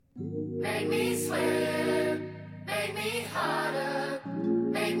Make me sweat, make me harder,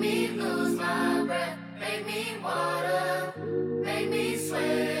 make me lose my breath, make me water, make me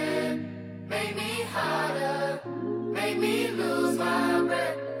sweat, make me harder, make me lose my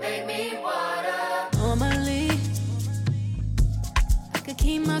breath, make me water. Normally, I could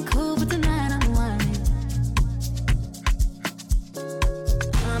keep my cool, but tonight I'm whining.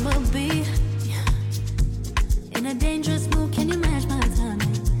 I'ma be in a dangerous mood. Can you match my timing?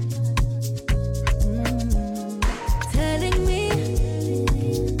 Telling me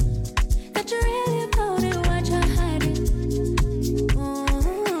that you're really about it, what you're hiding.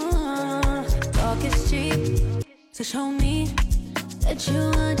 Talk is cheap, so show me that you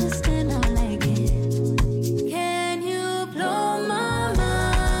understand. I like it. Can you blow my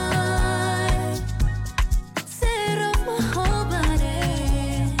mind? Set off my whole body.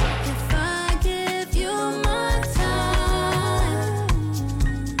 If I give you my time,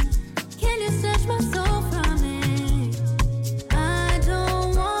 can you snatch my soul from it? I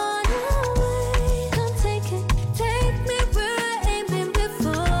don't wanna wait. Come take me where I ain't been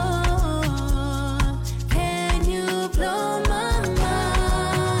before. Can you blow my mind?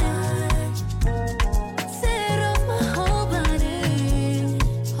 Set off my whole body,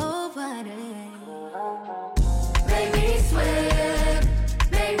 whole body. Make me sweat,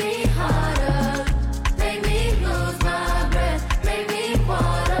 make me harder, make me lose my breath, make me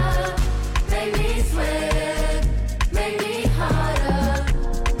water, make me sweat, make me harder,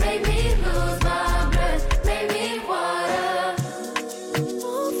 make me lose my breath, make me water.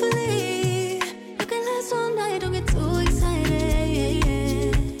 Hopefully, you can last all night. Don't get too excited.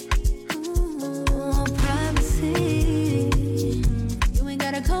 Privacy. You ain't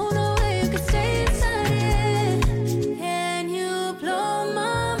gotta go nowhere. You can stay inside it. Can you blow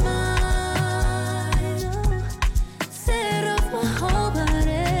my mind? Set off my whole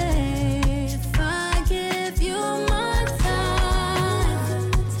body. If I give you my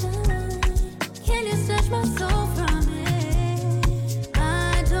time, can you snatch my soul from it?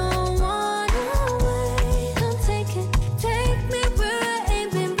 I don't wanna wait. Come take me where I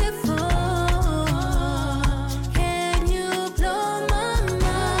ain't been before. Can you blow my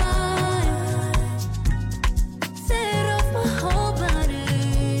mind? Set off my whole body,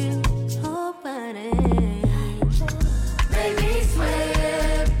 whole body. Make me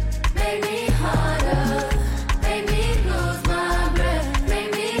sweat, make me harder, make me lose my breath,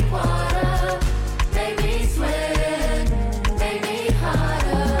 make me water, make me sweat, make me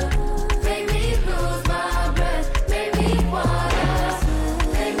harder, make me lose my breath, make me water,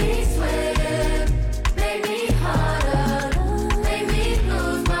 make me sweat, make me harder, make me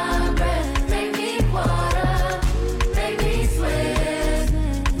lose my breath, make me water, make me sweat,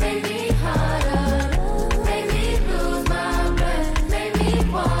 make me harder, make me lose my breath, make me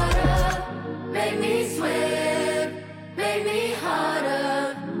water, make me sweat, make me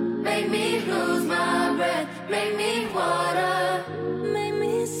harder, make me lose my breath, make me water. Make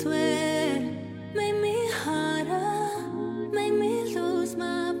me sweat, make me harder, make me lose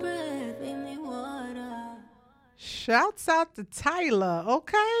my breath, make me water. Shouts out to Tyler,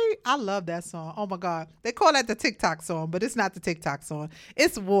 okay? I love that song. Oh my God. They call that the TikTok song, but it's not the TikTok song.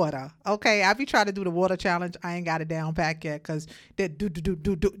 It's water, okay? I be trying to do the water challenge. I ain't got it down pat yet because that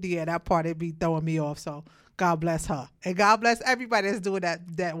yeah, that part, it be throwing me off. So God bless her. And God bless everybody that's doing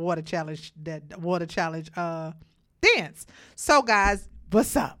that water challenge, dance. So guys,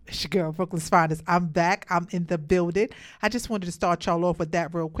 what's up? It's your girl, Brooklyn's Finest. I'm back. I'm in the building. I just wanted to start y'all off with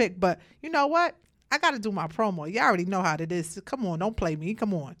that real quick, but you know what? I got to do my promo. You already know how it is. Come on, don't play me.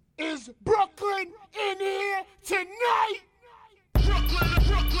 Come on. Is Brooklyn in here tonight?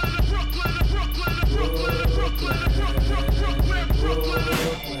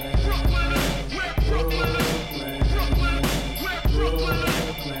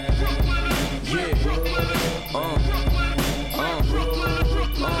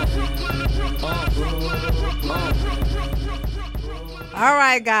 All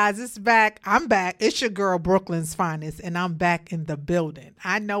right, guys, it's back. I'm back. It's your girl, Brooklyn's Finest, and I'm back in the building.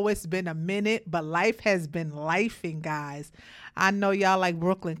 I know it's been a minute, but life has been lifing, guys. I know y'all like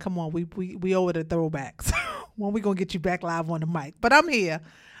Brooklyn. Come on, we over the throwbacks. When we gonna get you back live on the mic? But I'm here.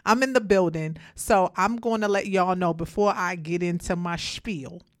 I'm in the building. So I'm going to let y'all know before I get into my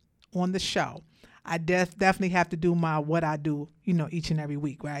spiel on the show. I definitely have to do what I do, each and every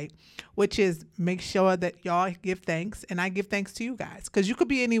week, right? Which is make sure that y'all give thanks, and I give thanks to you guys, because you could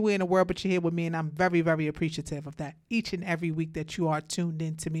be anywhere in the world, but you're here with me, and I'm very, very appreciative of that each and every week that you are tuned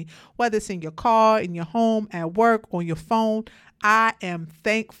in to me, whether it's in your car, in your home, at work, on your phone. I am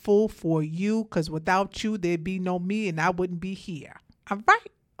thankful for you, because without you, there'd be no me, and I wouldn't be here. All right?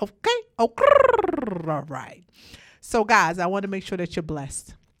 Okay? Oh, all right. So, guys, I want to make sure that you're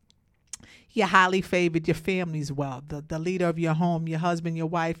blessed. You're highly favored. Your family's well. The leader of your home, your husband, your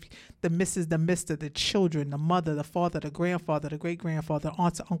wife, the missus, the mister, the children, the mother, the father, the grandfather, the great-grandfather,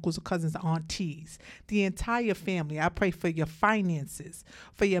 aunts, uncles, cousins, aunties, the entire family. I pray for your finances,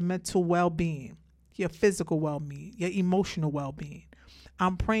 for your mental well-being, your physical well-being, your emotional well-being.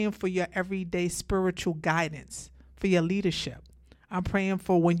 I'm praying for your everyday spiritual guidance, for your leadership. I'm praying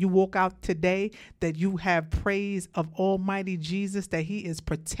for when you walk out today that you have praise of Almighty Jesus, that he is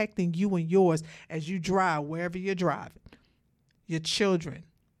protecting you and yours as you drive wherever you're driving. Your children,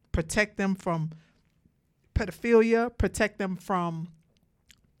 protect them from pedophilia, protect them from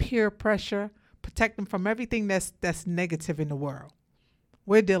peer pressure, protect them from everything that's negative in the world.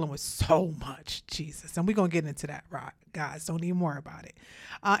 We're dealing with so much, Jesus. And we're going to get into that, right, guys? Don't even worry about it.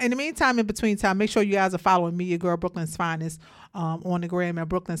 In the meantime, in between time, make sure you guys are following me, your girl, Brooklyn's Finest, on the gram at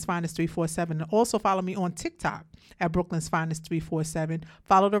Brooklyn's Finest 347. And also follow me on TikTok at Brooklyn's Finest 347.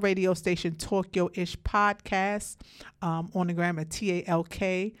 Follow the radio station Talk Yo Ish Podcast on the gram at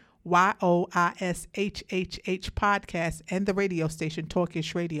TALK. YOISHHH podcast, and the radio station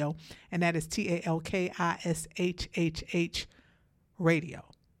Talkish Radio, and that is TALKISHHH Radio.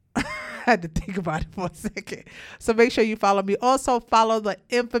 I had to think about it for a second. So make sure you follow me. Also follow the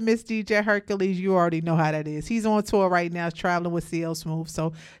infamous DJ Hercules. You already know how that is. He's on tour right now, traveling with CL Smooth.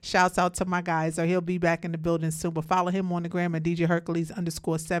 So shouts out to my guys. Or he'll be back in the building soon. But follow him on the gram at DJ Hercules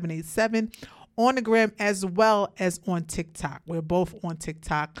 _787 on the gram, as well as on TikTok. We're both on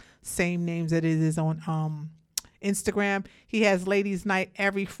TikTok. Same names that it is on Instagram. He has ladies night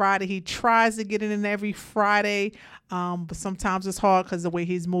every Friday. He tries to get it in every Friday, but sometimes it's hard because the way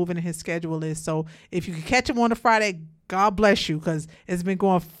he's moving and his schedule is. So if you can catch him on a Friday, God bless you, because it's been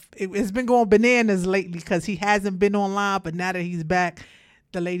going bananas lately because he hasn't been online, but now that he's back,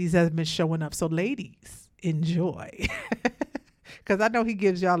 the ladies have been showing up. So ladies, enjoy. Because I know he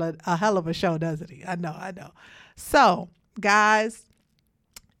gives y'all a hell of a show, doesn't he? I know. So, guys,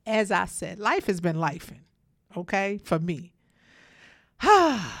 as I said, life has been lifing, okay, for me.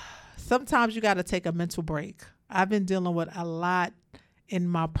 Sometimes you got to take a mental break. I've been dealing with a lot in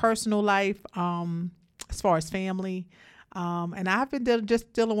my personal life, as far as family, and I've been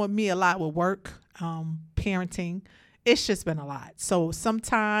dealing with me a lot with work, parenting. It's just been a lot. So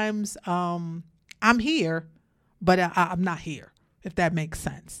sometimes I'm here, but I'm not here, if that makes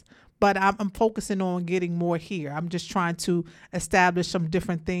sense. But I'm focusing on getting more here. I'm just trying to establish some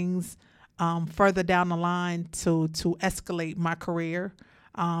different things further down the line to escalate my career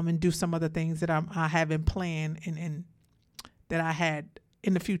and do some other things that I have in plan and that I had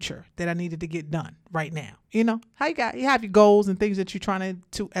in the future that I needed to get done right now. You know, how you have your goals and things that you're trying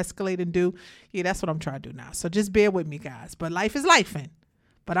to escalate and do. Yeah, that's what I'm trying to do now. So just bear with me, guys. But life is lifing.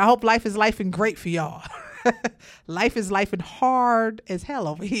 But I hope life is lifing great for y'all. Life is lifing hard as hell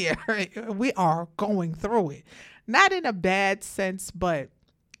over here. We are going through it. Not in a bad sense, but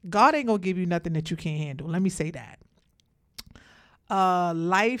God ain't going to give you nothing that you can't handle. Let me say that.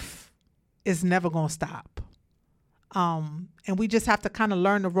 Life is never going to stop. And we just have to kind of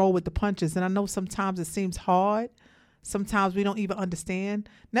learn to roll with the punches. And I know sometimes it seems hard. Sometimes we don't even understand.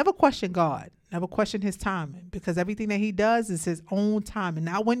 Never question God. Never question his timing, because everything that he does is his own timing.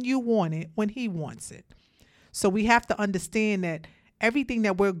 Not when you want it, when he wants it. So we have to understand that everything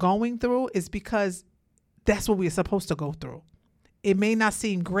that we're going through is because that's what we're supposed to go through. It may not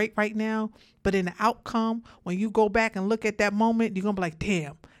seem great right now, but in the outcome, when you go back and look at that moment, you're going to be like,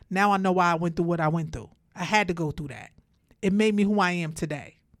 damn, now I know why I went through what I went through. I had to go through that. It made me who I am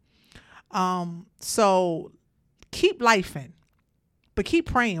today. So keep lifing, but keep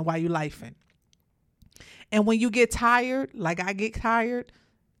praying while you're lifing. And when you get tired, like I get tired,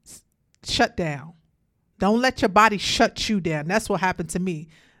 shut down. Don't let your body shut you down. That's what happened to me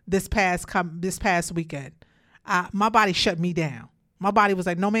this past weekend. My body shut me down. My body was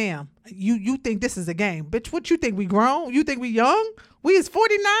like, no, ma'am, you think this is a game. Bitch, what you think, we grown? You think we young? We is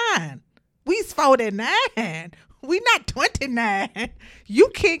 49. We's 49. We not 29. You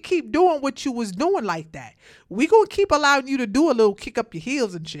can't keep doing what you was doing like that. We gonna keep allowing you to do a little kick up your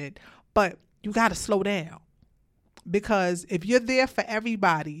heels and shit, but you got to slow down, because if you're there for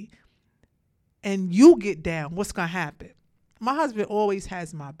everybody and you get down, what's going to happen? My husband always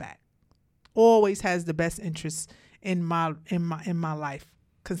has my back, always has the best interests in my life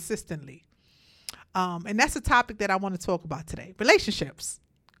consistently. And that's a topic that I want to talk about today. Relationships.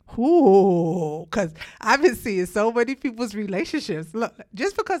 Ooh, because I've been seeing so many people's relationships. Look,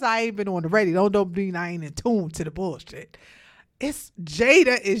 just because I ain't been on the radio, don't mean I ain't in tune to the bullshit. it's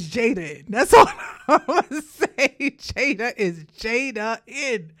Jada is Jada in. That's all I'm gonna say. Jada is Jada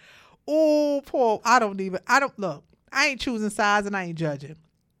in. Oh, poor. I don't look. I ain't choosing sides and I ain't judging.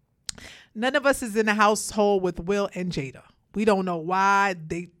 None of us is in the household with Will and Jada. We don't know why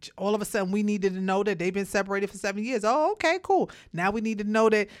all of a sudden we needed to know that they've been separated for 7 years. Oh, okay, cool. Now we need to know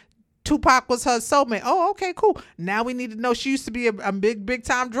that Tupac was her soulmate. Oh, okay, cool. Now we need to know she used to be a big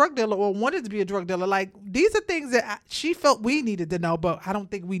time drug dealer or wanted to be a drug dealer. Like, these are things that she felt we needed to know, but I don't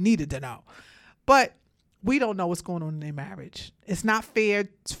think we needed to know. But we don't know what's going on in their marriage. It's not fair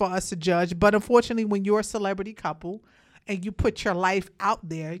for us to judge. But unfortunately, when you're a celebrity couple and you put your life out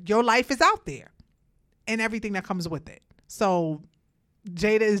there, your life is out there and everything that comes with it. So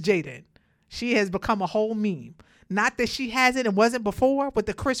Jada is Jada. She has become a whole meme. Not that she hasn't and wasn't before with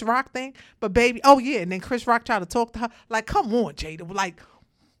the Chris Rock thing, but baby, oh yeah, and then Chris Rock tried to talk to her. Like, come on, Jada. Like,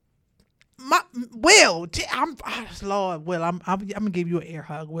 Will, Lord, Will, I'm gonna give you an air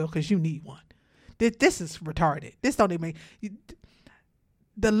hug, Will, because you need one. This is retarded. This don't even make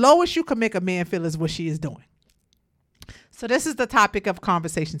the lowest you can make a man feel is what she is doing. So this is the topic of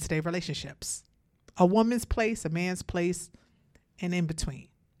conversation today: relationships, a woman's place, a man's place, and in between,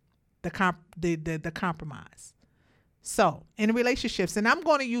 the compromise. So in relationships, and I'm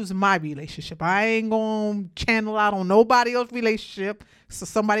going to use my relationship. I ain't going to channel out on nobody else's relationship. So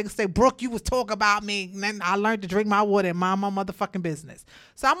somebody can say, Brooke, you was talking about me. And then I learned to drink my water and mind my motherfucking business.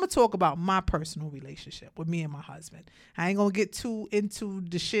 So I'm going to talk about my personal relationship with me and my husband. I ain't going to get too into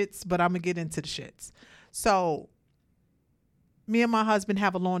the shits, but I'm going to get into the shits. So me and my husband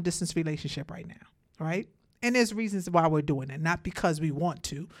have a long distance relationship right now, right? And there's reasons why we're doing it. Not because we want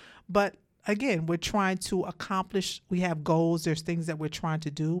to, but again, we're trying to accomplish, we have goals. There's things that we're trying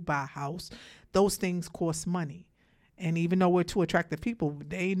to do, buy a house. Those things cost money. And even though we're two attractive people,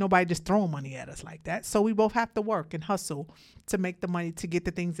 there ain't nobody just throwing money at us like that. So we both have to work and hustle to make the money to get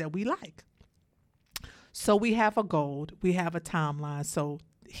the things that we like. So we have a goal. We have a timeline. So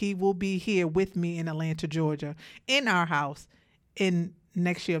he will be here with me in Atlanta, Georgia, in our house in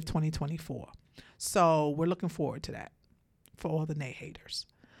next year of 2024. So we're looking forward to that for all the nay haters.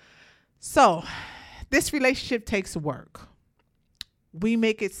 So this relationship takes work. We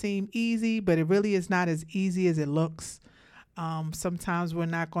make it seem easy, but it really is not as easy as it looks. Sometimes we're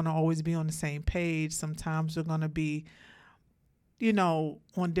not going to always be on the same page. Sometimes we're going to be,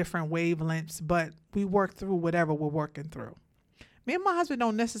 on different wavelengths, but we work through whatever we're working through. Me and my husband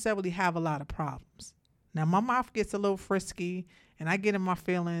don't necessarily have a lot of problems. Now, my mouth gets a little frisky, and I get in my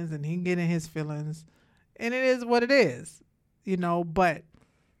feelings, and he get in his feelings, and it is what it is, but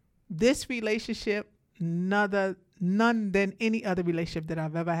this relationship, none than any other relationship that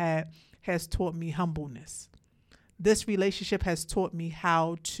I've ever had, has taught me humbleness. This relationship has taught me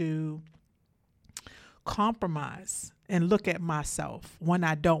how to compromise and look at myself when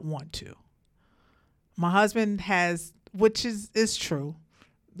I don't want to. My husband has, which is true.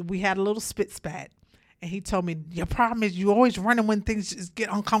 We had a little spit spat, and he told me, your problem is you always running when things just get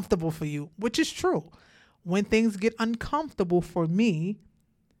uncomfortable for you, which is true. When things get uncomfortable for me,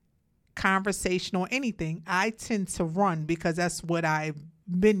 conversation or anything, I tend to run because that's what I've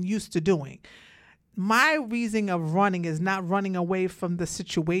been used to doing. My reason of running is not running away from the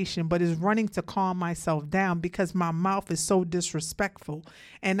situation, but is running to calm myself down because my mouth is so disrespectful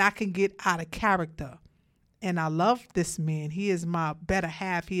and I can get out of character. And I love this man. He is my better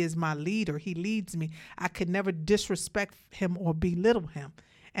half. He is my leader. He leads me. I could never disrespect him or belittle him.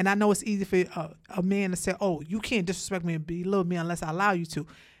 And I know it's easy for a man to say, oh, you can't disrespect me and belittle me unless I allow you to.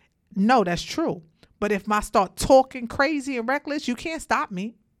 No, that's true. But if I start talking crazy and reckless, you can't stop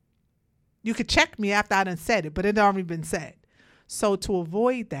me. You could check me after I done said it, but it already been said. So to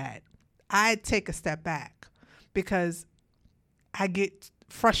avoid that, I take a step back because I get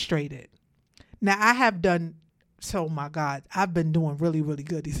frustrated. Now I have done, so my God, I've been doing really, really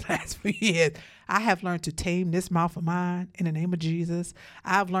good these last few years. I have learned to tame this mouth of mine in the name of Jesus.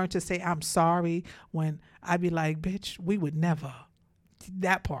 I've learned to say I'm sorry when I be like, bitch, we would never.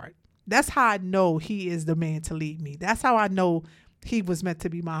 That part. That's how I know he is the man to lead me. That's how I know he was meant to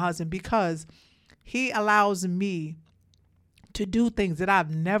be my husband, because he allows me to do things that I've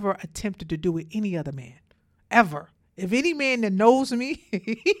never attempted to do with any other man, ever. If any man that knows me,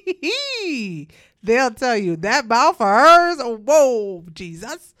 they'll tell you that mouth of hers, oh, whoa,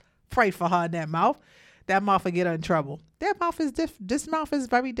 Jesus, pray for her in that mouth. That mouth will get her in trouble. That mouth is this mouth is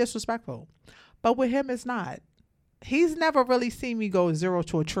very disrespectful, but with him, it's not. He's never really seen me go 0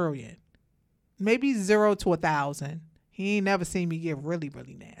 to 1,000,000,000,000, maybe 0 to 1,000. He ain't never seen me get really,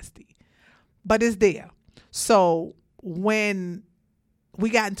 really nasty, but it's there. So when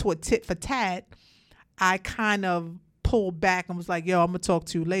we got into a tit for tat, I kind of pulled back and was like, yo, I'm going to talk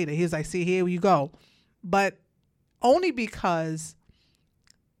to you later. He was like, see, here you go. But only because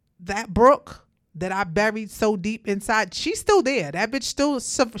that Brooke that I buried so deep inside, she's still there. That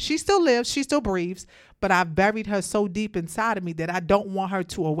bitch she still lives, she still breathes, but I buried her so deep inside of me that I don't want her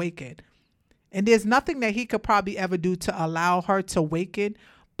to awaken. And there's nothing that he could probably ever do to allow her to awaken,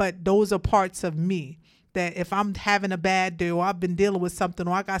 but those are parts of me that if I'm having a bad day or I've been dealing with something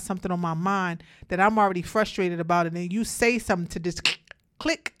or I got something on my mind that I'm already frustrated about it, and you say something to just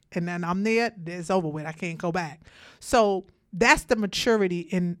click and then I'm there, it's over with. I can't go back. So that's the maturity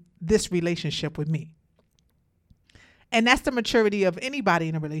in this relationship with me. And that's the maturity of anybody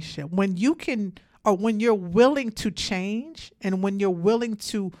in a relationship. When you can, or when you're willing to change and when you're willing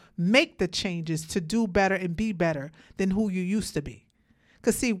to make the changes to do better and be better than who you used to be.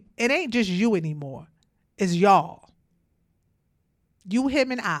 Because see, it ain't just you anymore. It's y'all. You,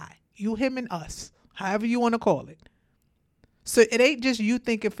 him, and I. You, him, and us. However you want to call it. So it ain't just you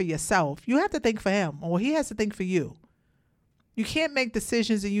thinking for yourself. You have to think for him, or he has to think for you. You can't make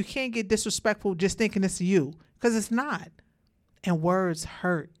decisions and you can't get disrespectful just thinking it's you, because it's not. And words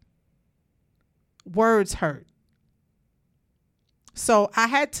hurt. Words hurt. So I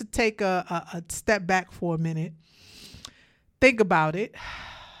had to take a step back for a minute, think about it,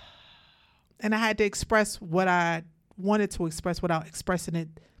 and I had to express what I wanted to express without expressing it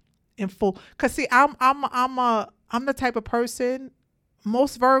in full. Cause see, I'm the type of person,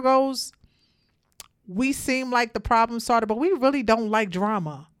 most Virgos, we seem like the problem starter, but we really don't like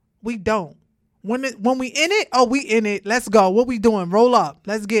drama. We don't. When we in it, oh, we in it. Let's go. What we doing? Roll up.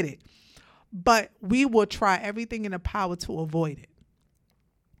 Let's get it. But we will try everything in our power to avoid it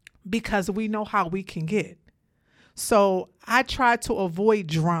because we know how we can get. So I try to avoid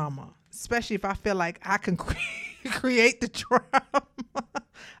drama, especially if I feel like I can create the drama.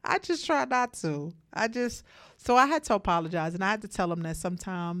 I just try not to. So I had to apologize, and I had to tell him that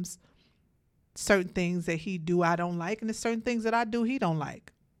sometimes certain things that he do I don't like, and there's certain things that I do he don't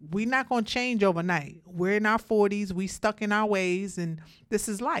like. We're not going to change overnight. We're in our 40s. We stuck in our ways, and this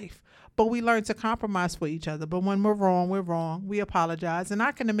is life. But we learn to compromise for each other. But when we're wrong, we're wrong. We apologize, and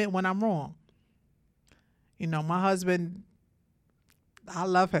I can admit when I'm wrong. You know, my husband, I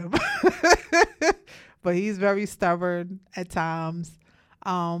love him, but he's very stubborn at times,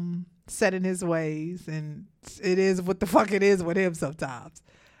 set in his ways, and it is what the fuck it is with him sometimes.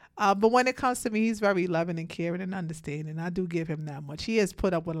 But when it comes to me, he's very loving and caring and understanding. I do give him that much. He has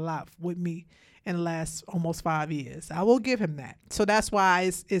put up with a lot with me in the last almost 5 years. I will give him that. So that's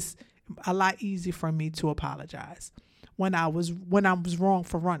why it's a lot easier for me to apologize when I was wrong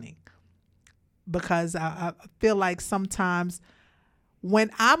for running. Because I feel like sometimes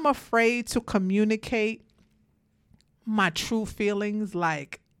when I'm afraid to communicate my true feelings,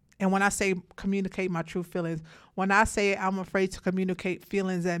 and when I say communicate my true feelings, when I say I'm afraid to communicate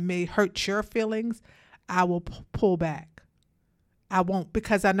feelings that may hurt your feelings, I will pull back. I won't,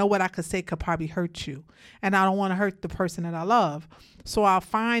 because I know what I could say could probably hurt you. And I don't want to hurt the person that I love. So I'll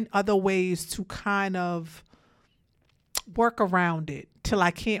find other ways to kind of work around it till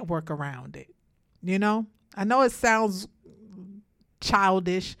I can't work around it. You know? I know it sounds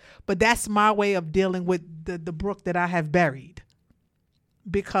childish, but that's my way of dealing with the Brooke that I have buried.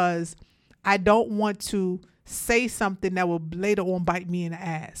 Because I don't want to say something that will later on bite me in the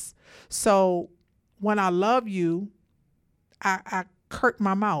ass. So when I love you, I curse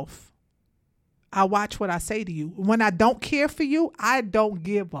my mouth. I watch what I say to you. When I don't care for you, I don't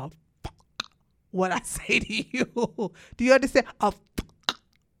give a fuck what I say to you. Do you understand? A fuck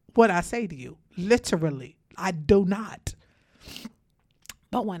what I say to you. Literally. I do not.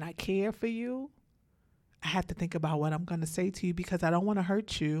 But when I care for you, I have to think about what I'm going to say to you because I don't want to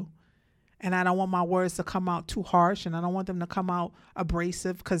hurt you. And I don't want my words to come out too harsh, and I don't want them to come out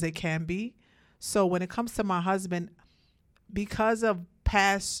abrasive because they can be. So when it comes to my husband, because of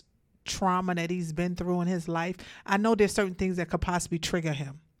past trauma that he's been through in his life, I know there's certain things that could possibly trigger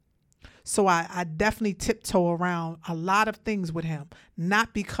him. So I definitely tiptoe around a lot of things with him,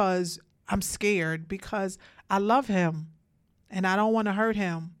 not because I'm scared, because I love him and I don't want to hurt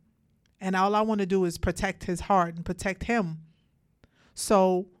him. And all I want to do is protect his heart and protect him.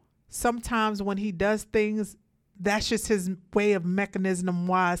 So sometimes when he does things, that's just his way of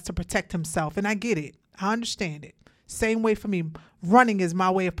mechanism-wise to protect himself. And I get it. I understand it. Same way for me. Running is my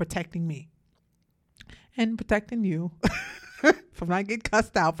way of protecting me. And protecting you. From not getting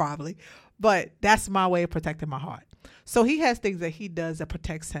cussed out probably. But that's my way of protecting my heart. So he has things that he does that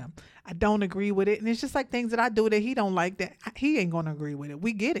protects him. I don't agree with it. And it's just like things that I do that he don't like that he ain't going to agree with it.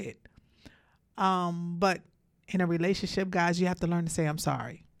 We get it. But in a relationship, guys, you have to learn to say, I'm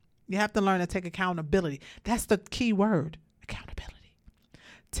sorry. You have to learn to take accountability. That's the key word, accountability.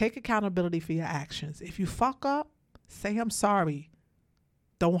 Take accountability for your actions. If you fuck up, say I'm sorry.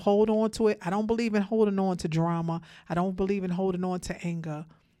 Don't hold on to it. I don't believe in holding on to drama. I don't believe in holding on to anger.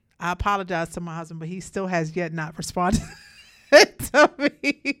 I apologize to my husband, but he still has yet not responded to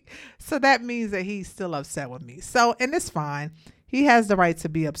me. So that means that he's still upset with me. So, and it's fine. He has the right to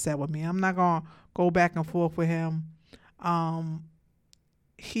be upset with me. I'm not going to go back and forth with him.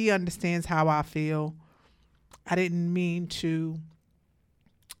 He understands how I feel. I didn't mean to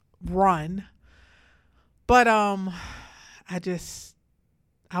run, but I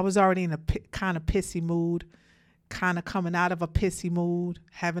was already in a kind of pissy mood, kind of coming out of a pissy mood,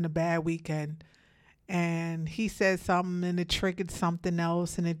 having a bad weekend. And he said something and it triggered something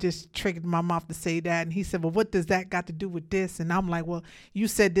else, and it just triggered my mouth to say that. And he said, well, what does that got to do with this? And I'm like, well, you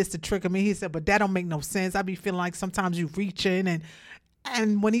said this to trigger me. He said, but that don't make no sense. I be feeling like sometimes you reaching.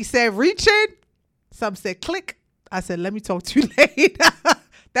 And when he said reaching, something said click. I said, let me talk to you later.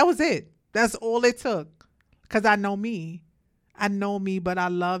 That was it. That's all it took. Because I know me. I know me, but I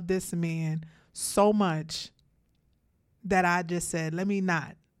love this man so much that I just said, let me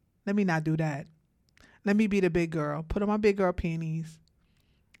not do that. Let me be the big girl. Put on my big girl panties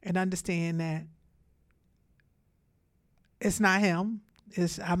and understand that it's not him.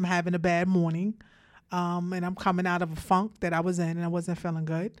 I'm having a bad morning. And I'm coming out of a funk that I was in and I wasn't feeling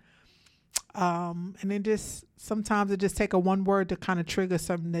good. And then just sometimes it just take a one word to kind of trigger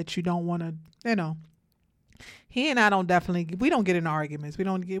something that you don't want to, He and I we don't get in arguments.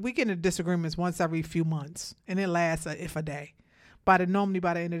 We get into disagreements once every few months, and it lasts if a day. Normally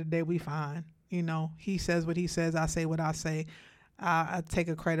by the end of the day, we fine. He says what he says. I say what I say. I take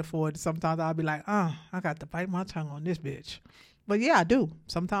a credit for it. Sometimes I'll be like, I got to bite my tongue on this bitch. But yeah, I do.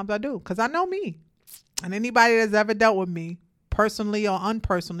 Sometimes I do, because I know me. And anybody that's ever dealt with me, personally or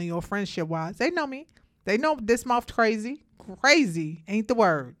unpersonally or friendship-wise, they know me. They know this mouth crazy. Crazy ain't the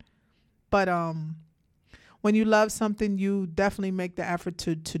word. But when you love something, you definitely make the effort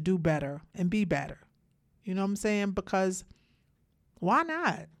to do better and be better. You know what I'm saying? Because why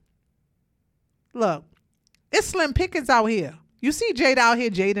not? Look, it's slim pickings out here. You see Jada out here,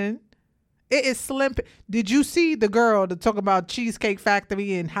 Jaden. It is slim. Did you see the girl to talk about Cheesecake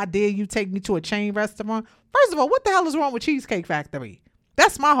Factory and how dare you take me to a chain restaurant? First of all, what the hell is wrong with Cheesecake Factory?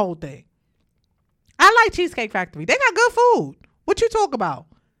 That's my whole thing. I like Cheesecake Factory. They got good food. What you talk about?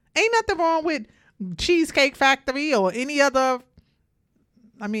 Ain't nothing wrong with Cheesecake Factory or any other.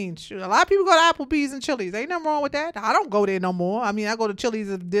 I mean, a lot of people go to Applebee's and Chili's. Ain't nothing wrong with that. I don't go there no more. I mean, I go to Chili's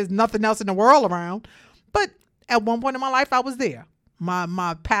if there's nothing else in the world around. But at one point in my life, I was there.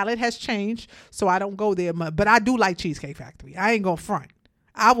 My palate has changed, so I don't go there much. But I do like Cheesecake Factory. I ain't gonna front.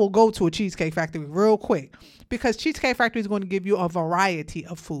 I will go to a Cheesecake Factory real quick, because Cheesecake Factory is going to give you a variety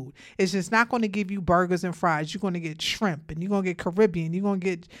of food. It's just not going to give you burgers and fries. You're going to get shrimp, and you're going to get Caribbean. You're going to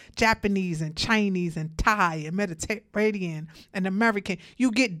get Japanese and Chinese and Thai and Mediterranean and American.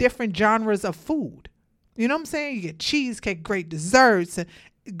 You get different genres of food. You know what I'm saying? You get cheesecake, great desserts, and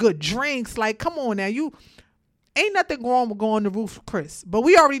good drinks. Like, come on now. Ain't nothing wrong with going to Ruth Chris. But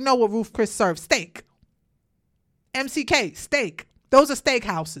we already know what Ruth Chris serves. Steak. MCK, steak. Those are steak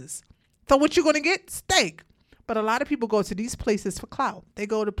houses. So what you going to get? Steak. But a lot of people go to these places for clout. They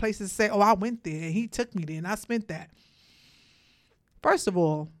go to places and say, oh, I went there and he took me there and I spent that. First of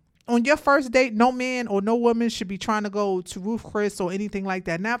all, on your first date, no man or no woman should be trying to go to Ruth Chris or anything like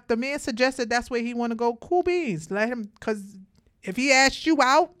that. Now, if the man suggested that's where he want to go, cool beans. Let him, because if he asked you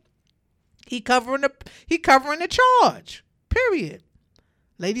out, he covering the charge. Period.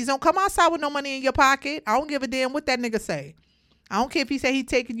 Ladies, don't come outside with no money in your pocket. I don't give a damn what that nigga say. I don't care if he say he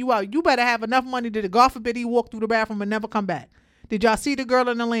taking you out. You better have enough money that, God forbid, he walk through the bathroom and never come back. Did y'all see the girl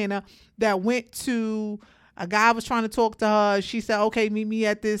in Atlanta that went to, a guy was trying to talk to her. She said, okay, meet me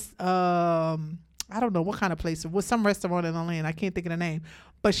at this, I don't know what kind of place. It was some restaurant in Atlanta. I can't think of the name.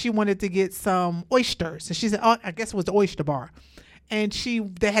 But she wanted to get some oysters. And she said, oh, I guess it was the oyster bar. And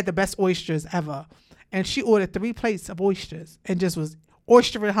they had the best oysters ever. And she ordered 3 plates of oysters and just was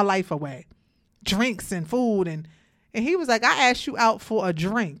oystering her life away. Drinks and food. And he was like, I asked you out for a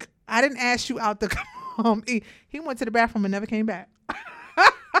drink. I didn't ask you out to come eat. He went to the bathroom and never came back.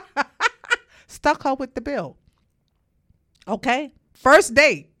 Stuck her with the bill. Okay? First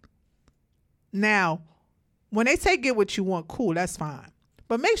date. Now, when they say get what you want, cool, that's fine.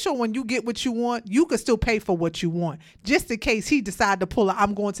 But make sure when you get what you want, you can still pay for what you want. Just in case he decide to pull a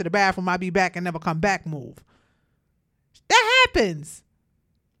I'm going to the bathroom, I'll be back and never come back move. That happens.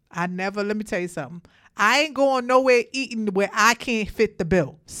 Let me tell you something. I ain't going nowhere eating where I can't fit the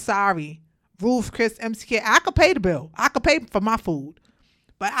bill. Sorry. Ruth, Chris, MCK, I could pay the bill. I could pay for my food.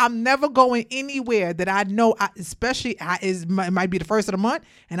 But I'm never going anywhere that I know, it might be the first of the month,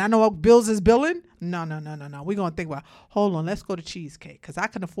 and I know bills is billing. No. We're going to think about, hold on, let's go to cheesecake, because I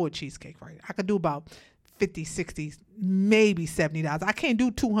can afford cheesecake right now. I could do about 50, 60, maybe $70. I can't do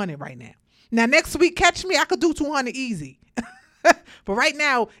 200 right now. Now, next week, catch me, I could do 200 easy. But right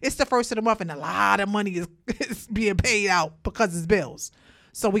now, it's the first of the month, and a lot of money is being paid out because it's bills.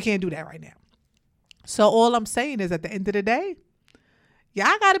 So we can't do that right now. So all I'm saying is, at the end of the day,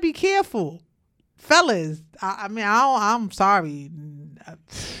 y'all got to be careful. Fellas, I'm sorry.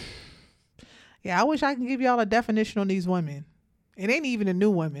 Yeah, I wish I could give y'all a definition on these women. It ain't even the new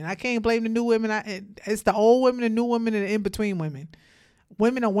women. I can't blame the new women. It's the old women, the new women, and the in-between women.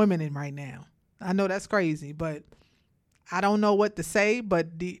 Women are women in right now. I know that's crazy, but I don't know what to say, but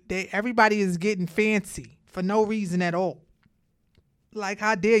everybody is getting fancy for no reason at all. Like,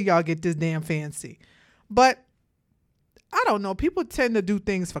 how dare y'all get this damn fancy? But I don't know. People tend to do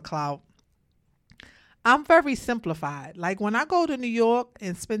things for clout. I'm very simplified. Like, when I go to New York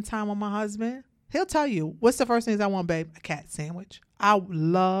and spend time with my husband, he'll tell you, what's the first things I want, babe? A cat sandwich. I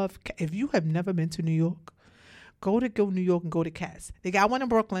love, if you have never been to New York, go to New York and go to Cats. They got one in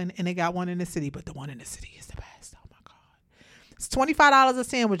Brooklyn and they got one in the city, but the one in the city is the best. Oh my God. It's $25 a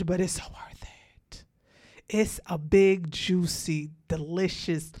sandwich, but it's so worth it. It's a big, juicy,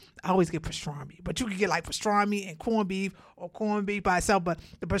 delicious. I always get pastrami, but you can get like pastrami and corned beef or corned beef by itself, but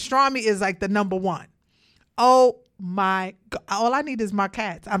the pastrami is like the number one. Oh my God. All I need is my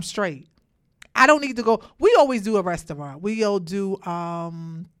cats. I'm straight. I don't need to go. We always do a restaurant. We'll do, I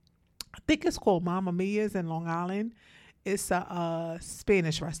think it's called Mama Mia's in Long Island. It's a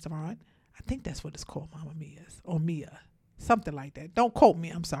Spanish restaurant. I think that's what it's called, Mama Mia's or Mia. Something like that. Don't quote me.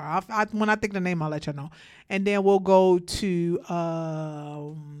 I'm sorry. When I think the name, I'll let you know. And then we'll go to,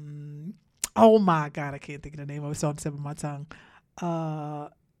 oh my God, I can't think of the name of it, so I'm tipping my tongue.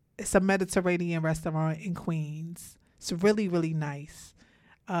 It's a Mediterranean restaurant in Queens. It's really, really nice.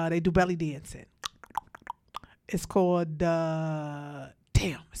 They do belly dancing. It's called, damn,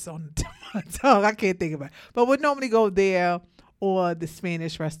 it's on my tongue. I can't think of it. But we'll normally go there or the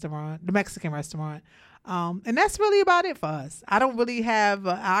Spanish restaurant, the Mexican restaurant. And that's really about it for us. I don't really have,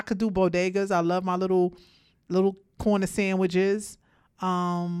 I could do bodegas. I love my little corner sandwiches.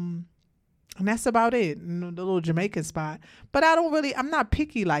 And that's about it. The little Jamaican spot. But I'm not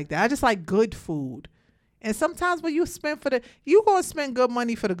picky like that. I just like good food. And sometimes when you you going to spend good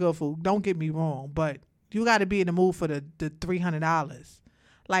money for the good food. Don't get me wrong. But you got to be in the mood for the $300.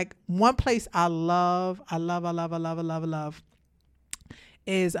 Like, one place I love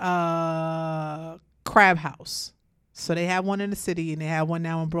is Crab House. So they have one in the city and they have one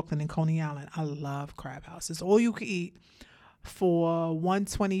now in Brooklyn and Coney Island. I love Crab House. It's all you can eat for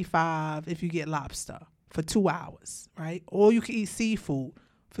 $125 if you get lobster for 2 hours, right? Or you can eat seafood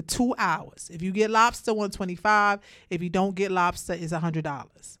for 2 hours. If you get lobster, $125. If you don't get lobster, it's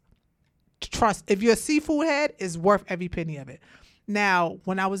 $100. Trust, if you're a seafood head, it's worth every penny of it. Now,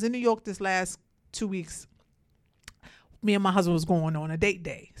 when I was in New York this last 2 weeks, me and my husband was going on a date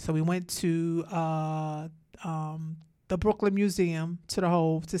day. So we went to the Brooklyn Museum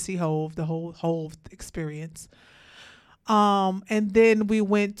to see Hove, the whole Hove experience. And then we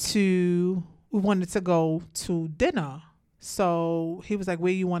wanted to go to dinner. So he was like,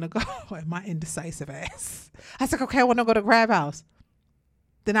 where you want to go? And my indecisive ass. I was like, okay, I want to go to Crab House.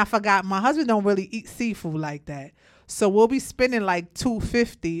 Then I forgot my husband don't really eat seafood like that. So we'll be spending like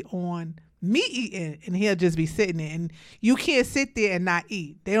 $250 on me eating, and he'll just be sitting there. And you can't sit there and not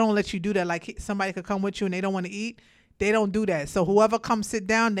eat. They don't let you do that. Like, somebody could come with you and they don't want to eat. They don't do that. So whoever comes sit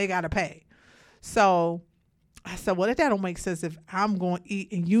down, they got to pay. So I said, well, that don't make sense. If I'm going to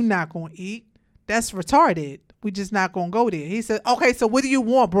eat and you not going to eat, that's retarded. We just not going to go there. He said, okay, so what do you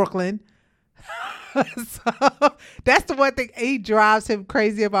want, Brooklyn? So that's the one thing he drives him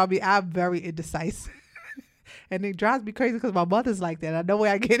crazy about me. I'm very indecisive. And it drives me crazy because my mother's like that. I know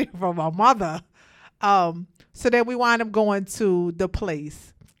where I get it from my mother. So then we wind up going to the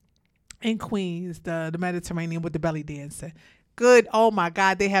place in Queens, the Mediterranean with the belly dancing. Good. Oh my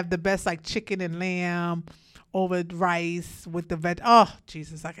God. They have the best like chicken and lamb over rice with the veg. Oh,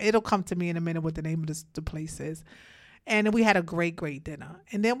 Jesus. Like, it'll come to me in a minute what the name of the place is. And then we had a great, great dinner.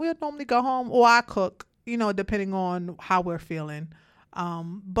 And then we'll normally go home, or I cook, depending on how we're feeling.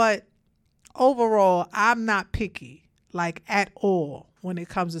 But overall, I'm not picky, like, at all when it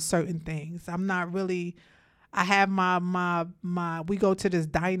comes to certain things. I'm not really. I have my we go to this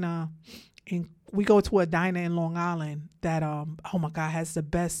diner, and we go to a diner in Long Island that oh my God, has the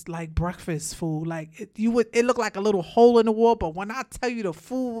best like breakfast food. Like, it looked like a little hole in the wall, but when I tell you the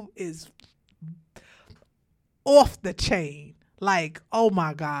food is off the chain, Like, oh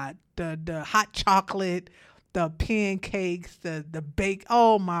my God, the hot chocolate, the pancakes, the bake.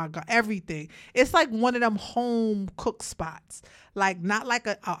 Oh my God, everything. It's like one of them home cook spots. Like not like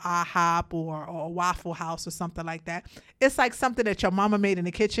a IHOP or a Waffle House or something like that. It's like something that your mama made in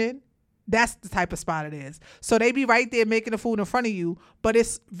the kitchen. That's the type of spot it is. So they be right there making the food in front of you, but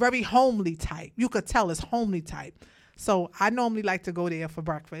it's very homely type. You could tell it's homely type. So I normally like to go there for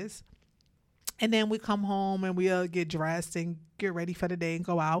breakfast. And then we come home and we'll get dressed and get ready for the day and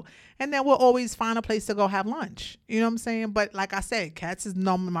go out. And then we'll always find a place to go have lunch. You know what I'm saying? But like I said, Cats is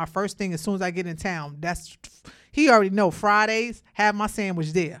normally my first thing as soon as I get in town. He already know Fridays, have my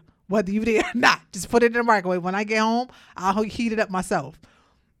sandwich there. Whether you there or not, just put it in the microwave. When I get home, I'll heat it up myself.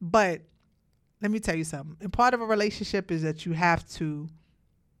 But let me tell you something. And part of a relationship is that you have to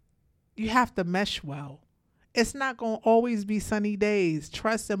mesh well. It's not going to always be sunny days.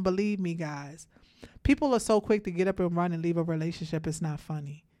 Trust and believe me, guys. People are so quick to get up and run and leave a relationship. It's not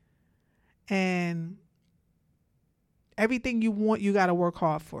funny. And everything you want, you got to work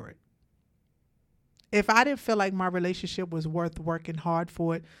hard for it. If I didn't feel like my relationship was worth working hard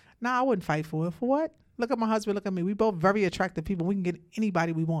for it, I wouldn't fight for it. For what? Look at my husband. Look at me. We both very attractive people. We can get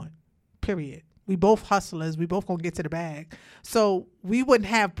anybody we want. Period. We both hustlers. We both going to get to the bag. So we wouldn't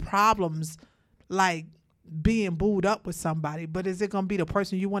have problems like being booed up with somebody. But is it going to be the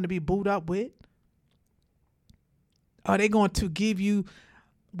person you want to be booed up with? Are they going to give you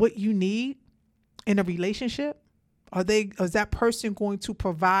what you need in a relationship? Is that person going to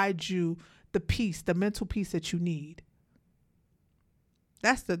provide you the peace, the mental peace that you need?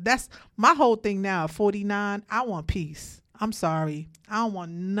 That's my whole thing now. At 49, I want peace. I'm sorry. I don't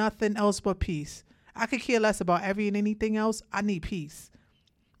want nothing else but peace. I could care less about every and anything else. I need peace.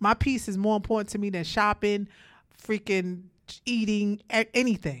 My peace is more important to me than shopping, freaking eating,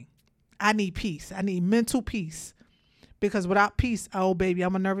 anything. I need peace. I need mental peace. Because without peace, oh baby,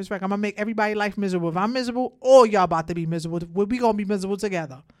 I'm a nervous wreck. I'm going to make everybody's life miserable. If I'm miserable, all y'all about to be miserable. We going to be miserable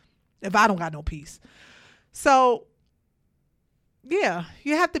together if I don't got no peace. So, yeah,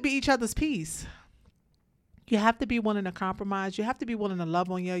 you have to be each other's peace. You have to be willing to compromise. You have to be willing to love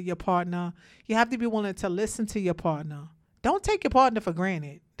on your partner. You have to be willing to listen to your partner. Don't take your partner for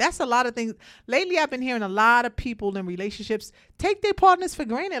granted. That's a lot of things. Lately, I've been hearing a lot of people in relationships take their partners for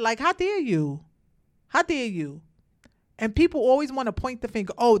granted. Like, how dare you? How dare you? And people always want to point the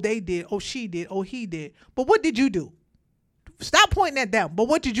finger. Oh, they did. Oh, she did. Oh, he did. But what did you do? Stop pointing at them. But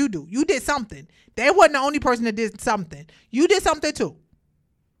what did you do? You did something. They wasn't the only person that did something. You did something too.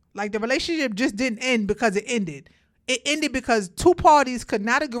 Like the relationship just didn't end because it ended. It ended because two parties could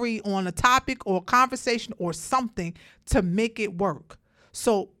not agree on a topic or a conversation or something to make it work.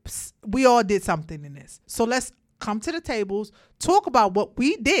 So we all did something in this. So let's come to the tables, talk about what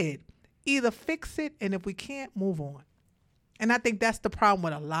we did, either fix it, and if we can't, move on. And I think that's the problem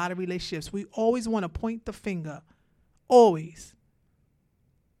with a lot of relationships. We always want to point the finger. Always.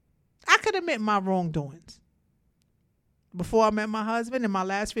 I could admit my wrongdoings. Before I met my husband in my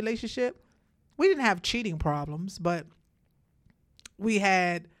last relationship, we didn't have cheating problems, but we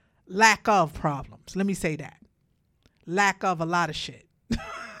had lack of problems. Let me say that. Lack of a lot of shit.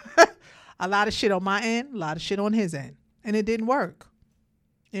 A lot of shit on my end, a lot of shit on his end. And it didn't work.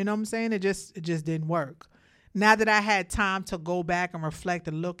 You know what I'm saying? It just didn't work. Now that I had time to go back and reflect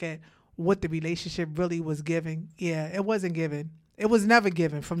and look at what the relationship really was giving, yeah, it wasn't given. It was never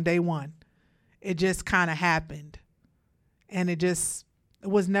given from day one. It just kind of happened. And it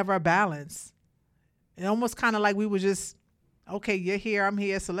was never a balance. It almost kind of like we were just, okay, you're here, I'm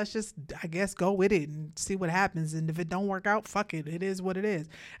here, so let's just, I guess, go with it and see what happens. And if it don't work out, fuck it. It is what it is.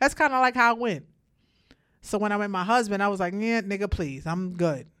 That's kind of like how it went. So when I met my husband, I was like, yeah, nigga, please, I'm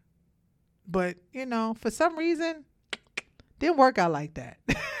good. But, you know, for some reason, didn't work out like that.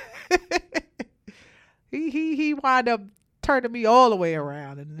 He wound up turning me all the way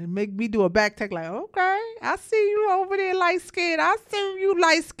around and make me do a back take like, okay, I see you over there light skinned. I see you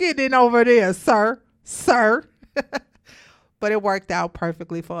light skinned over there, sir. But it worked out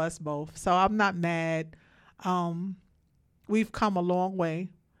perfectly for us both. So I'm not mad. We've come a long way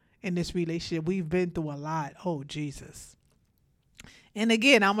in this relationship. We've been through a lot. Oh, Jesus. And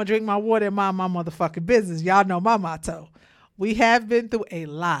again, I'm going to drink my water and mind my motherfucking business. Y'all know my motto. We have been through a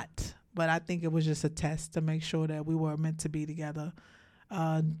lot, but I think it was just a test to make sure that we were meant to be together.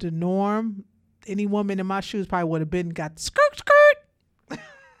 The norm, any woman in my shoes probably would have been got skirt.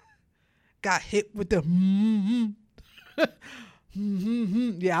 Got hit with the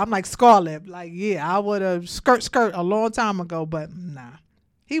Yeah, I'm like Scarlett. Like, yeah, I would have skirt a long time ago, but nah.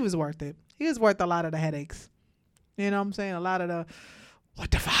 He was worth it. He was worth a lot of the headaches. You know what I'm saying? A lot of the,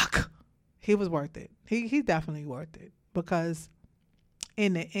 what the fuck? He was worth it. He's definitely worth it. because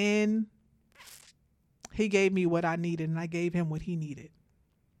in the end, he gave me what I needed and I gave him what he needed.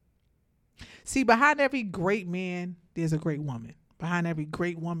 See, behind every great man, there's a great woman. Behind every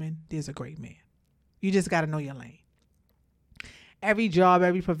great woman, there's a great man. You just got to know your lane. Every job,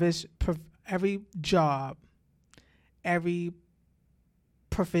 every provision, every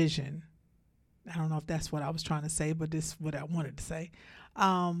provision, I don't know if that's what I was trying to say, but this is what I wanted to say,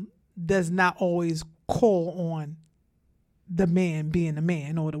 does not always call on the man being the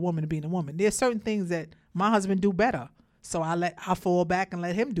man or the woman being the woman. There's certain things that my husband do better, so I fall back and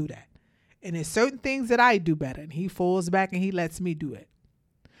let him do that. And there's certain things that I do better, and he falls back and he lets me do it.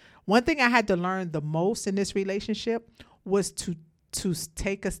 One thing I had to learn the most in this relationship was to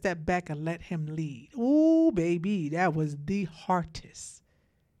take a step back and let him lead. Ooh, baby, that was the hardest.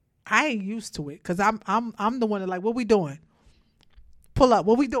 I ain't used to it because I'm the one that like, what we doing? Pull up.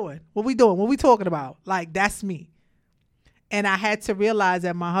 What we doing? What we doing? What we talking about? Like, that's me. And I had to realize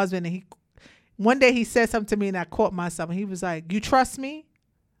that my husband, and one day he said something to me and I caught myself and he was like, you trust me?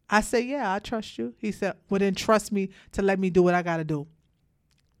 I said, yeah, I trust you. He said, well, then trust me to let me do what I got to do.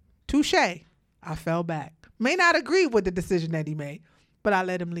 Touche. I fell back. May not agree with the decision that he made, but I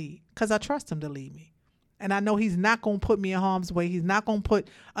let him lead because I trust him to lead me. And I know he's not going to put me in harm's way. He's not going to put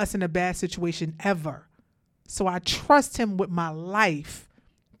us in a bad situation ever. So I trust him with my life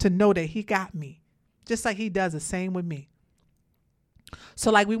to know that he got me, just like he does the same with me.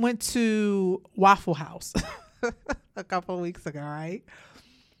 So like we went to Waffle House a couple of weeks ago, right?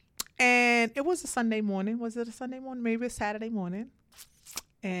 And it was a Sunday morning. Was it a Sunday morning? Maybe a Saturday morning.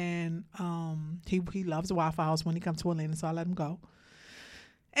 And he loves Waffle House when he comes to Atlanta, so I let him go.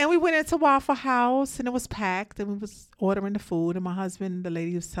 And we went into Waffle House, and it was packed, and we was ordering the food. And my husband, the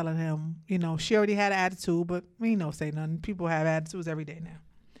lady was telling him, you know, she already had an attitude, but we ain't no say nothing. People have attitudes every day now.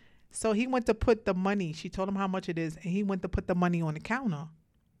 So he went to put the money. She told him how much it is, and he went to put the money on the counter.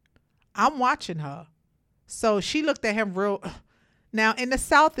 I'm watching her. So she looked at him real. Now, in the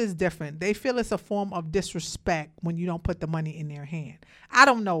South is different. They feel it's a form of disrespect when you don't put the money in their hand. I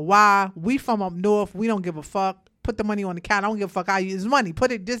don't know why. We from up north, we don't give a fuck. Put the money on the counter. I don't give a fuck. I use money.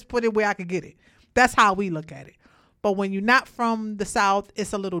 Just put it where I can get it. That's how we look at it. But when you're not from the South,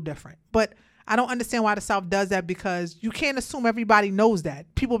 it's a little different. But I don't understand why the South does that, because you can't assume everybody knows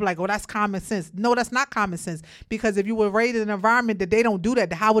that. People be like, oh, that's common sense. No, that's not common sense. Because if you were raised in an environment that they don't do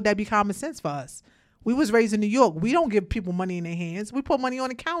that, how would that be common sense for us? We was raised in New York. We don't give people money in their hands. We put money on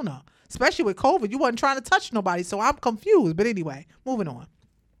the counter, especially with COVID. You wasn't trying to touch nobody, so I'm confused. But anyway, moving on.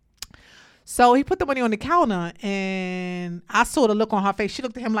 So he put the money on the counter, and I saw the look on her face. She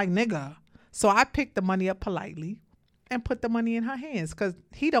looked at him like, nigga. So I picked the money up politely and put the money in her hands because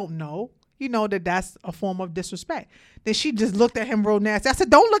he don't know. You know that that's a form of disrespect. Then she just looked at him real nasty. I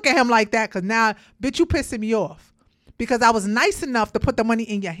said, don't look at him like that, because now, bitch, you pissing me off. Because I was nice enough to put the money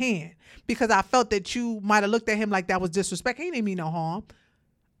in your hand because I felt that you might have looked at him like that was disrespect. He didn't mean no harm.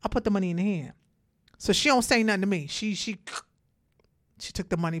 I put the money in the hand. So she don't say nothing to me. She took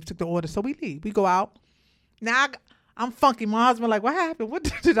the money, took the order. So we leave. We go out. Now I'm funky. My husband like, what happened?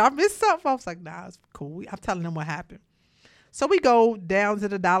 What did I miss something? I was like, nah, it's cool. I'm telling him what happened. So we go down to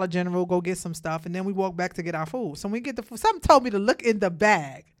the Dollar General, go get some stuff, and then we walk back to get our food. So when we get the food, something told me to look in the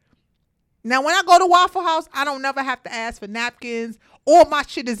bag. Now, when I go to Waffle House, I don't never have to ask for napkins, or my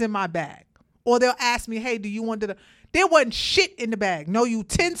shit is in my bag. Or they'll ask me, hey, do you want to... There wasn't shit in the bag. No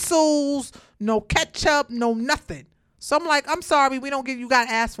utensils, no ketchup, no nothing. So I'm like, I'm sorry, we don't give you got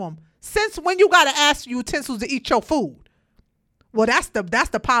to ask for them. Since when you got to ask for utensils to eat your food? Well, that's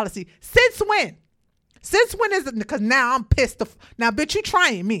the policy. Since when? Since when is it? Because now I'm pissed. Now, bitch, you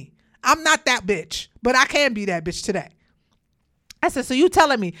trying me. I'm not that bitch, but I can be that bitch today. I said, so you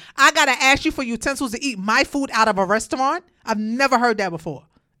telling me I got to ask you for utensils to eat my food out of a restaurant? I've never heard that before.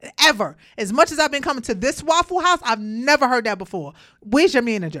 Ever. As much as I've been coming to this Waffle House, I've never heard that before. Where's your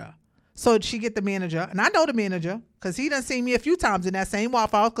manager? So she get the manager, and I know the manager because he done seen me a few times in that same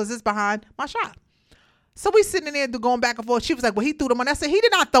Waffle House because it's behind my shop. So we sitting in there going back and forth. She was like, well, he threw the money. I said, he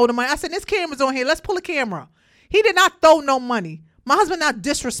did not throw the money. I said, this camera's on here. Let's pull a camera. He did not throw no money. My husband not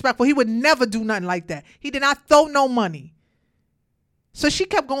disrespectful. He would never do nothing like that. He did not throw no money. So she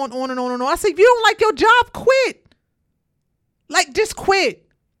kept going on and on and on. I said, if you don't like your job, quit. Like, just quit.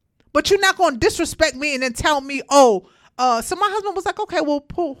 But you're not going to disrespect me and then tell me, so my husband was like, okay, well,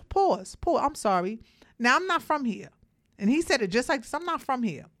 pause. I'm sorry. Now, I'm not from here. And he said it just like this. I'm not from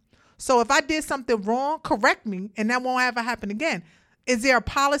here. So if I did something wrong, correct me, and that won't ever happen again. Is there a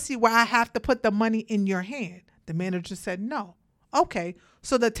policy where I have to put the money in your hand? The manager said no. Okay,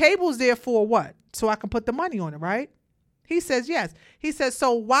 so the table's there for what? So I can put the money on it, right? He says yes. He says,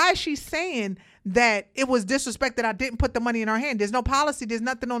 so why is she saying that it was disrespect that I didn't put the money in her hand? There's no policy. There's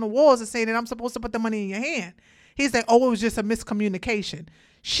nothing on the walls that saying that I'm supposed to put the money in your hand. He's like, oh, it was just a miscommunication.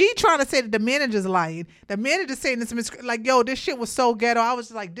 She trying to say that the manager's lying. The manager's saying this like, yo, this shit was so ghetto. I was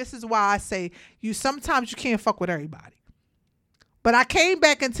just like, this is why I say sometimes you can't fuck with everybody. But I came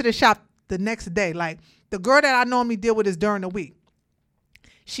back into the shop the next day. Like, the girl that I normally deal with is during the week.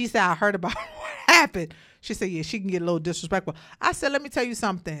 She said, I heard about what happened. She said, yeah, she can get a little disrespectful. I said, let me tell you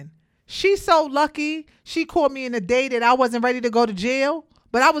something. She's so lucky. She called me in a day that I wasn't ready to go to jail,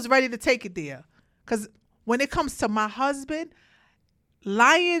 but I was ready to take it there. Because when it comes to my husband,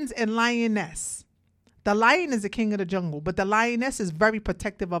 lions and lioness. The lion is the king of the jungle, but the lioness is very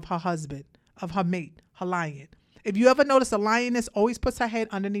protective of her husband, of her mate, her lion. If you ever notice, a lioness always puts her head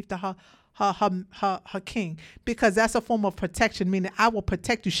underneath her king, because that's a form of protection, meaning I will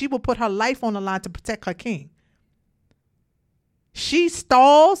protect you. She will put her life on the line to protect her king. She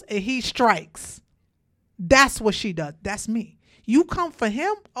stalls and he strikes. That's what she does. That's me. You come for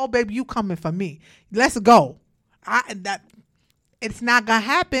him, oh baby, you coming for me. Let's go. It's not gonna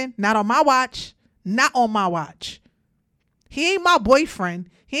happen. Not on my watch. Not on my watch. He ain't my boyfriend.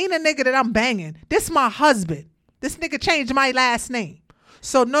 He ain't a nigga that I'm banging. This my husband. This nigga changed my last name.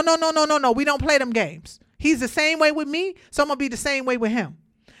 So no. We don't play them games. He's the same way with me, so I'm gonna be the same way with him.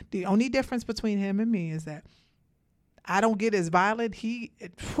 The only difference between him and me is that I don't get as violent.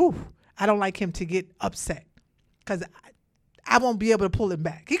 I don't like him to get upset, because I won't be able to pull him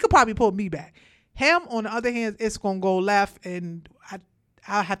back. He could probably pull me back. Him, on the other hand, it's going to go left, and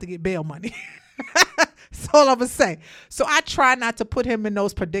I'll have to get bail money. That's all I'm going to say. So I try not to put him in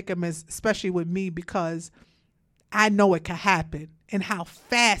those predicaments, especially with me, because I know it can happen and how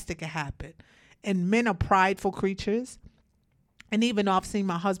fast it can happen. And men are prideful creatures. And even though I've seen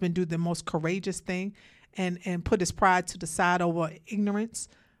my husband do the most courageous thing and put his pride to the side over ignorance,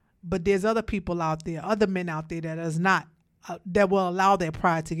 but there's other people out there, other men out there that is not, that will allow their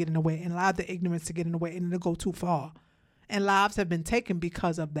pride to get in the way and allow the ignorance to get in the way, and it'll go too far. And lives have been taken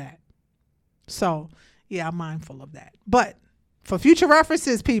because of that. So, yeah, I'm mindful of that. But for future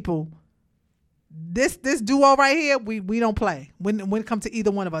references, people, this duo right here, we don't play. When it comes to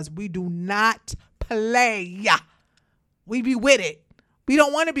either one of us, we do not play. We be with it. We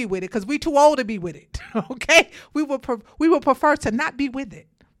don't want to be with it because we too old to be with it. Okay? We would prefer to not be with it.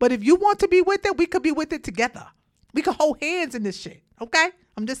 But if you want to be with it, we could be with it together. We could hold hands in this shit. Okay?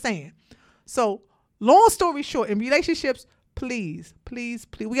 I'm just saying. So, long story short, in relationships, please,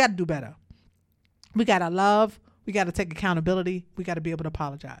 we got to do better. We got to love. We got to take accountability. We got to be able to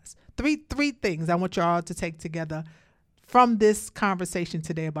apologize. Three things I want y'all to take together from this conversation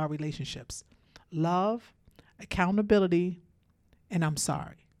today about relationships. Love, accountability, and I'm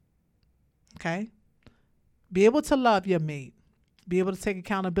sorry. Okay? Be able to love your mate. Be able to take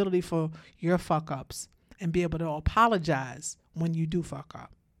accountability for your fuck-ups. And be able to apologize when you do fuck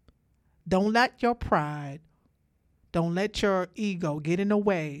up. Don't let your pride, don't let your ego get in the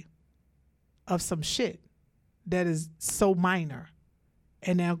way of some shit that is so minor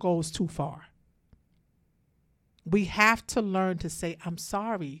and now goes too far. We have to learn to say, I'm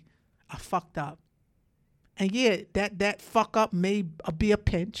sorry, I fucked up. And yeah, that fuck up may be a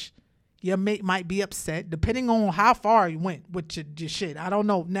pinch. Your mate might be upset, depending on how far you went with your shit. I don't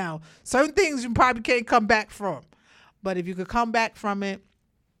know. Now, certain things you probably can't come back from. But if you could come back from it,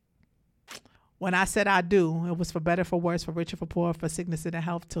 when I said I do, it was for better, for worse, for richer, for poor, for sickness and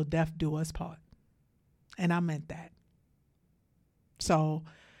health, till death do us part. And I meant that. So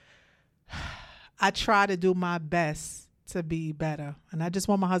I try to do my best to be better. And I just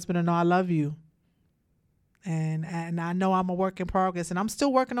want my husband to know I love you. And I know I'm a work in progress, and I'm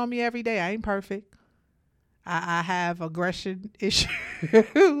still working on me every day. I ain't perfect. I have aggression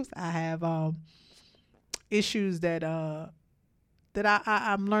issues. I have issues that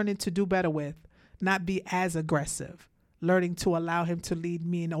I'm learning to do better with, not be as aggressive, learning to allow him to lead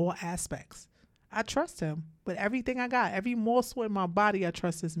me in all aspects. I trust him with everything I got. Every morsel in my body, I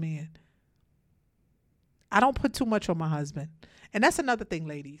trust this man. I don't put too much on my husband. And that's another thing,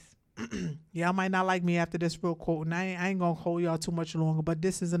 ladies. Y'all might not like me after this real quote, and I ain't gonna hold y'all too much longer, but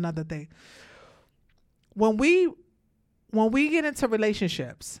this is another thing. When we get into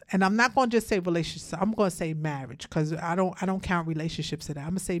relationships, and I'm not gonna just say relationships, I'm gonna say marriage, because I don't count relationships to that. I'm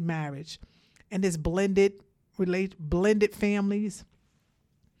gonna say marriage, and it's blended families.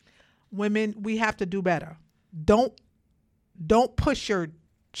 Women, we have to do better. Don't push your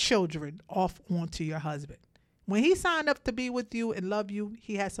children off onto your husband. When he signed up to be with you and love you,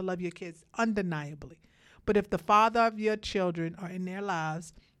 he has to love your kids undeniably. But if the father of your children are in their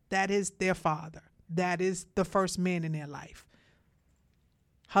lives, that is their father. that is the first man in their life.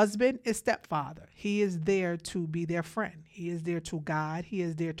 Husband is stepfather. He is there to be their friend. He is there to guide. He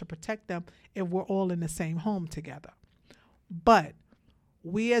is there to protect them if we're all in the same home together. But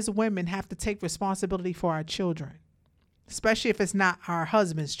we as women have to take responsibility for our children, especially if it's not our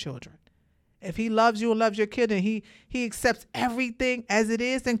husband's children. If he loves you and loves your kid and he accepts everything as it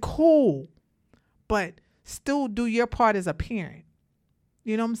is, then cool. But still do your part as a parent.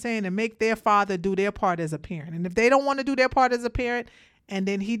 You know what I'm saying? And make their father do their part as a parent. And if they don't want to do their part as a parent, and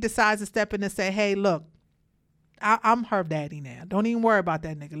then he decides to step in and say, hey, look, I'm her daddy now. Don't even worry about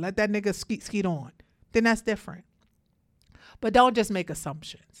that nigga. Let that nigga skeet on. Then that's different. But don't just make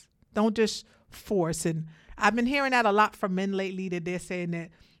assumptions. Don't just force. And I've been hearing that a lot from men lately, that they're saying that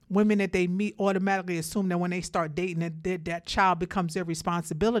women that they meet automatically assume that when they start dating that child becomes their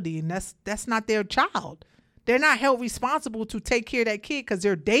responsibility. And that's not their child. They're not held responsible to take care of that kid because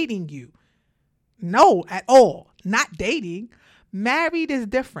they're dating you. No, at all. Not dating. Married is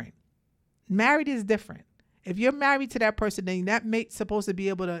different. Married is different. If you're married to that person, then that mate's supposed to be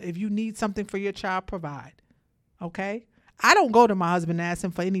able to, if you need something for your child, provide. Okay? I don't go to my husband and ask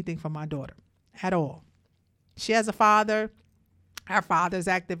him for anything for my daughter at all. She has a father. Her father's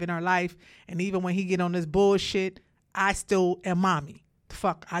active in her life. And even when he get on this bullshit, I still am mommy. The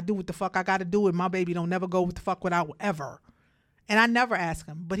fuck, I do what the fuck I got to do, and my baby don't never go with the fuck without ever. And I never ask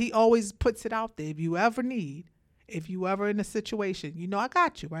him, but he always puts it out there. If you ever need, if you ever in a situation, you know I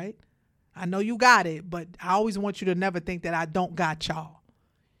got you, right? I know you got it, but I always want you to never think that I don't got y'all.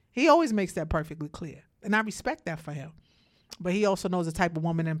 He always makes that perfectly clear. And I respect that for him. But he also knows the type of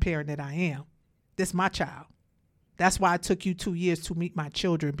woman and parent that I am. This my child. That's why it took you 2 years to meet my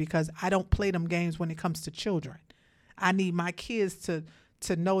children, because I don't play them games when it comes to children. I need my kids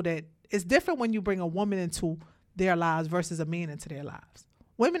to know that it's different when you bring a woman into their lives versus a man into their lives.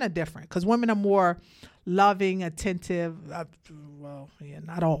 Women are different because women are more loving, attentive. Well, yeah,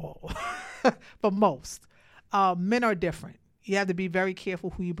 not all, but most. Men are different. You have to be very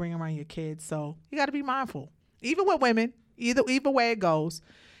careful who you bring around your kids. So you got to be mindful. Even with women, either way it goes,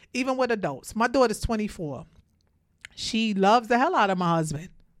 even with adults. My daughter's 24. She loves the hell out of my husband,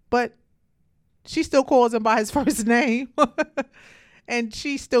 but she still calls him by his first name. And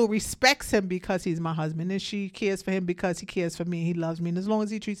she still respects him because he's my husband. And she cares for him because he cares for me. He loves me. And as long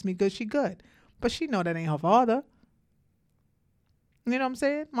as he treats me good, she good. But she know that ain't her father. You know what I'm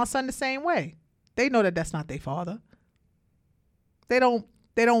saying? My son the same way. They know that that's not their father. They don't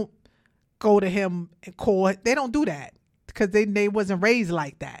go to him and call. They don't do that because they wasn't raised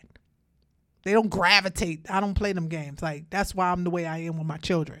like that. They don't gravitate. I don't play them games. Like, that's why I'm the way I am with my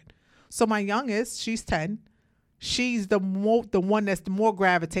children. So my youngest, she's 10. She's the one that's more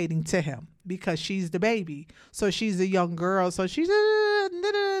gravitating to him because she's the baby. So she's a young girl. So she's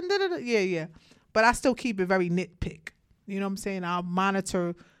yeah. But I still keep it very nitpick. You know what I'm saying? I'll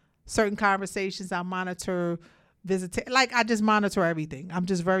monitor certain conversations. I'll monitor like I just monitor everything. I'm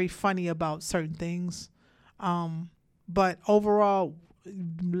just very funny about certain things. But overall,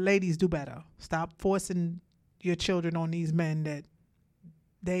 ladies, do better. Stop forcing your children on these men that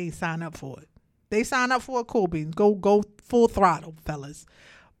they sign up for it. They sign up for it, cool beans. Go full throttle, fellas.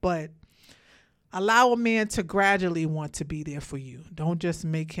 But allow a man to gradually want to be there for you. Don't just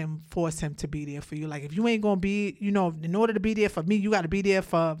force him to be there for you. Like, if you ain't going to be, in order to be there for me, you got to be there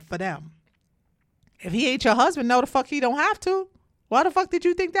for them. If he ain't your husband, no, the fuck he don't have to. Why the fuck did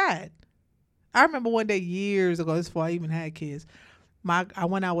you think that? I remember one day years ago, this before I even had kids, I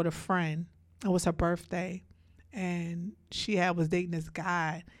went out with a friend. It was her birthday. And she was dating this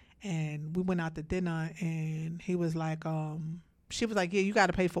guy. And we went out to dinner, and he was like, she was like, yeah, you got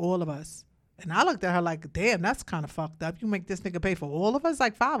to pay for all of us. And I looked at her like, damn, that's kind of fucked up. You make this nigga pay for all of us?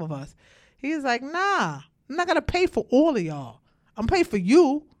 Like 5 of us. He was like, nah, I'm not going to pay for all of y'all. I'm paying for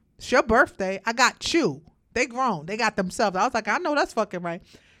you. It's your birthday. I got you. They grown. They got themselves. I was like, I know that's fucking right.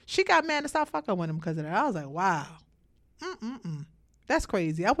 She got mad and stopped fucking with him because of that. I was like, wow. That's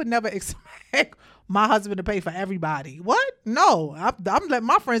crazy. I would never expect my husband to pay for everybody. What? No. I'm letting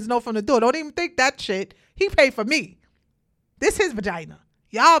my friends know from the door. Don't even think that shit. He paid for me. This his vagina.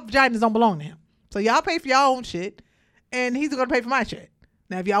 Y'all vaginas don't belong to him. So y'all pay for y'all own shit, and he's going to pay for my shit.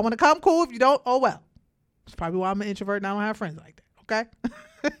 Now, if y'all want to come, cool. If you don't, oh well. That's probably why I'm an introvert and I don't have friends like that.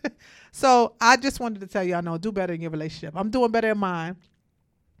 Okay? So I just wanted to tell y'all, no, do better in your relationship. I'm doing better in mine.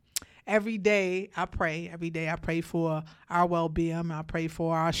 Every day I pray. Every day I pray for our well-being. I pray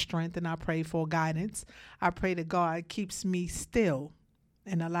for our strength, and I pray for guidance. I pray that God keeps me still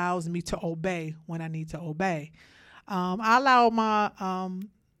and allows me to obey when I need to obey. I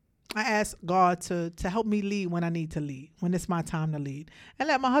ask God to help me lead when I need to lead, when it's my time to lead, and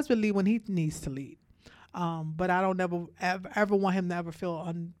let my husband lead when he needs to lead. But I don't ever want him to ever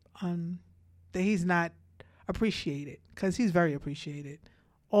feel that he's not appreciated, because he's very appreciated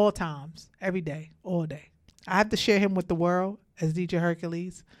all times, every day, all day. I have to share him with the world as DJ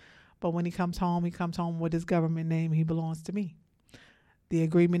Hercules, but when he comes home with his government name. He belongs to me. The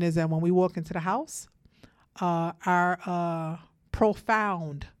agreement is that when we walk into the house, our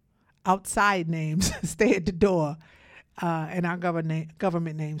profound outside names stay at the door, and our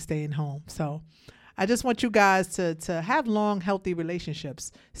government names stay in home. So I just want you guys to have long, healthy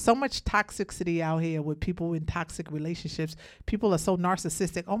relationships. So much toxicity out here with people in toxic relationships. People are so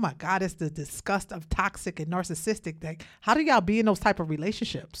narcissistic. Oh my God, it's the disgust of toxic and narcissistic. Like, how do y'all be in those type of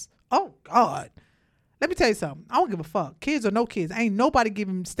relationships? Oh God. Let me tell you something. I don't give a fuck. Kids or no kids. Ain't nobody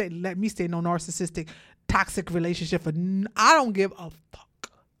let me stay in no narcissistic, toxic relationship. I don't give a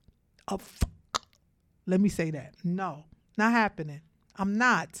fuck. A fuck. Let me say that. No, not happening. I'm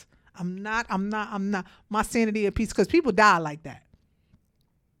not. My sanity and peace, because people die like that.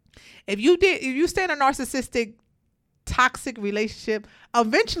 If you stay in a narcissistic, toxic relationship,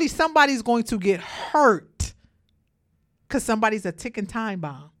 eventually somebody's going to get hurt, because somebody's a ticking time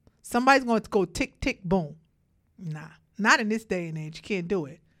bomb. Somebody's going to go tick, tick, boom. Nah, not in this day and age. You can't do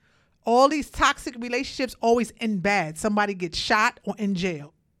it. All these toxic relationships always end bad. Somebody gets shot or in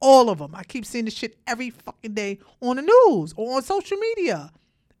jail. All of them. I keep seeing this shit every fucking day on the news or on social media.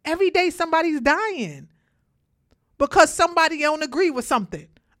 Every day somebody's dying because somebody don't agree with something.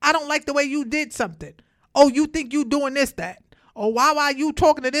 I don't like the way you did something. Oh, you think you doing this, that? Or why are you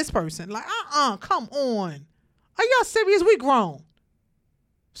talking to this person? Like, come on. Are y'all serious? We grown.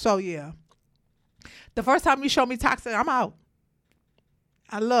 So, yeah. The first time you show me toxic, I'm out.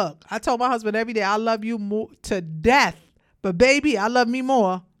 I told my husband every day, I love you more to death. But, baby, I love me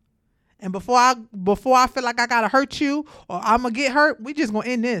more. And before I feel like I got to hurt you or I'm going to get hurt, we just going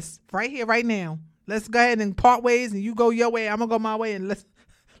to end this right here, right now. Let's go ahead and part ways, and you go your way, I'm going to go my way, and let's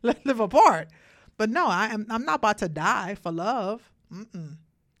live apart. But, no, I'm not about to die for love.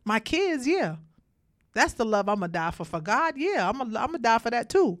 My kids, yeah. That's the love I'm going to die for. For God, yeah, I'm going to die for that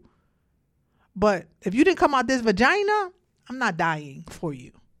too. But if you didn't come out this vagina, I'm not dying for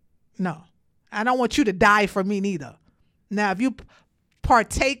you. No. I don't want you to die for me neither. Now, if you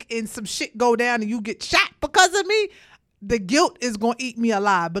partake in some shit go down and you get shot because of me, the guilt is going to eat me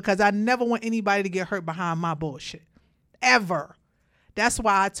alive, because I never want anybody to get hurt behind my bullshit. Ever. That's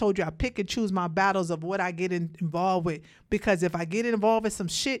why I told you I pick and choose my battles of what I get involved with. Because if I get involved in some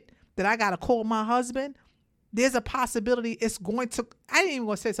shit that I got to call my husband, there's a possibility I ain't even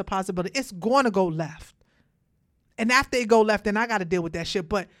going to say it's a possibility. It's going to go left. And after it go left, then I got to deal with that shit.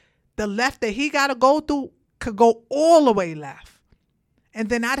 But the left that he got to go through could go all the way left. And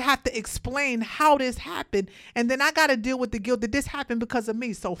then I'd have to explain how this happened. And then I got to deal with the guilt that this happened because of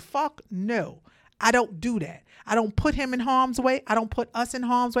me. So fuck no. I don't do that. I don't put him in harm's way. I don't put us in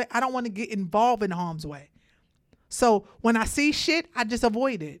harm's way. I don't want to get involved in harm's way. So when I see shit, I just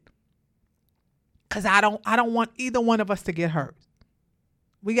avoid it. Because I don't want either one of us to get hurt.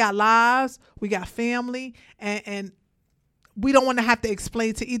 We got lives, we got family, and we don't want to have to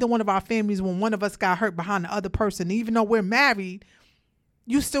explain to either one of our families when one of us got hurt behind the other person. Even though we're married,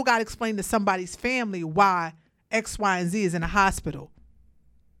 you still got to explain to somebody's family why X, Y, and Z is in a hospital.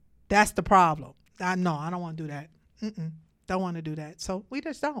 That's the problem. I don't want to do that. Don't want to do that. So we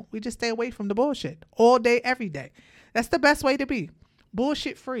just don't. We just stay away from the bullshit all day, every day. That's the best way to be.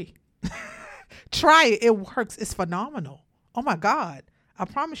 Bullshit free. Try it. It works. It's phenomenal. Oh my God. I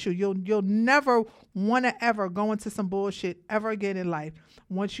promise you, you'll never want to ever go into some bullshit ever again in life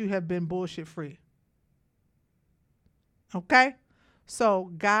once you have been bullshit free. Okay?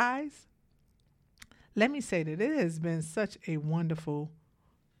 So guys, let me say that it has been such a wonderful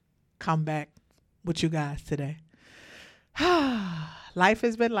comeback with you guys today. Life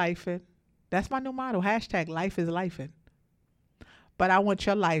has been lifing. That's my new motto. # life is lifing. But I want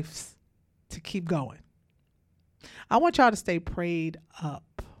your lives to keep going. I want y'all to stay prayed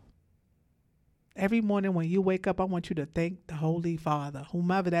up. Every morning when you wake up, I want you to thank the Holy Father,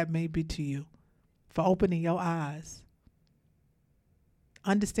 whomever that may be to you, for opening your eyes.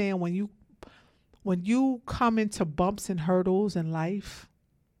 Understand when you come into bumps and hurdles in life,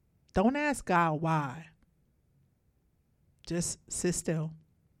 don't ask God why. Just sit still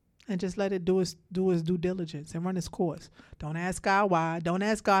and just let it do its due diligence and run its course. Don't ask God why. Don't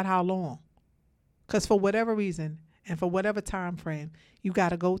ask God how long. Because for whatever reason and for whatever time frame, you got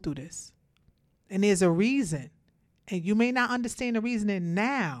to go through this. And there's a reason. And you may not understand the reasoning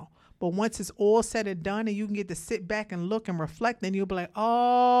now, but once it's all said and done and you can get to sit back and look and reflect, then you'll be like,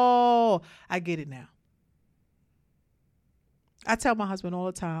 oh, I get it now. I tell my husband all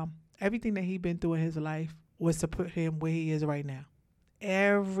the time, Everything that he been through in his life was to put him where he is right now.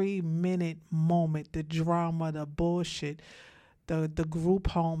 Every minute, moment, the drama, the bullshit, the group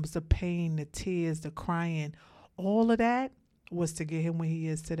homes, the pain, the tears, the crying, all of that was to get him where he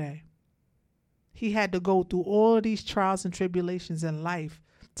is today. He had to go through all of these trials and tribulations in life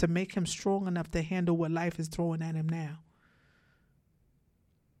to make him strong enough to handle what life is throwing at him now.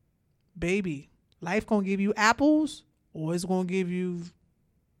 Baby, life gonna give you apples or it's gonna give you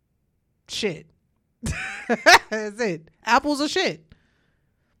shit. That's it. Apples or shit.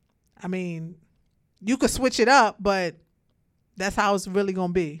 I mean, you could switch it up, but that's how it's really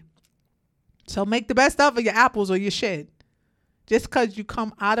gonna be. So make the best of your apples or your shit. Just because you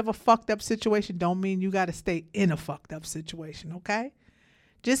come out of a fucked up situation don't mean you got to stay in a fucked up situation, okay?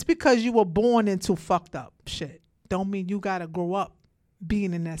 Just because you were born into fucked up shit don't mean you got to grow up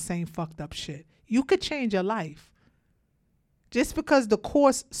being in that same fucked up shit. You could change your life. Just because the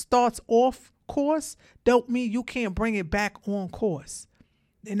course starts off course don't mean you can't bring it back on course.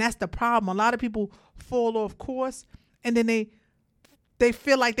 And that's the problem. A lot of people fall off course and then they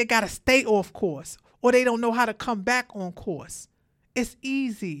feel like they got to stay off course or they don't know how to come back on course. It's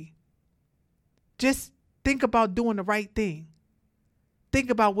easy. Just think about doing the right thing. Think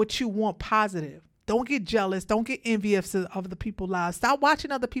about what you want positive. Don't get jealous. Don't get envious of other people's lives. Stop watching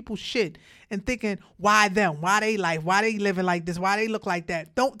other people's shit and thinking, why them? Why they life? Why they living like this? Why they look like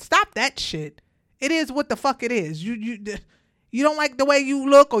that? Don't stop that shit. It is what the fuck it is. You don't like the way you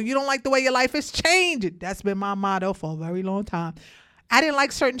look or you don't like the way your life is, change it. That's been my motto for a very long time. I didn't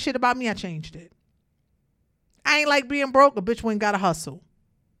like certain shit about me. I changed it. I ain't like being broke. A bitch went got to hustle.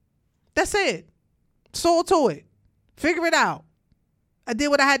 That's it. Soul to it. Figure it out. I did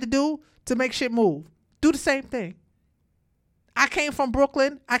what I had to do to make shit move. Do the same thing. I came from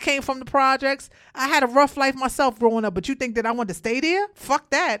Brooklyn. I came from the projects. I had a rough life myself growing up, but you think that I wanted to stay there? Fuck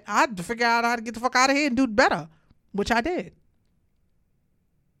that. I had to figure out how to get the fuck out of here and do better, which I did.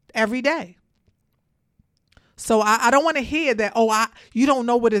 Every day. So I don't want to hear that, you don't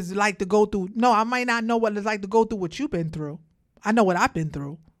know what it's like to go through. No, I might not know what it's like to go through what you've been through. I know what I've been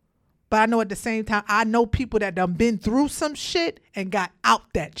through. But I know at the same time, I know people that done been through some shit and got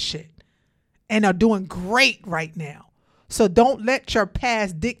out that shit and are doing great right now. So don't let your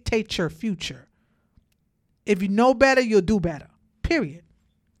past dictate your future. If you know better, you'll do better. Period.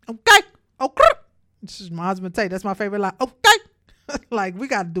 Okay? Okay. This is my husband Tate. That's my favorite line. Okay? Like, we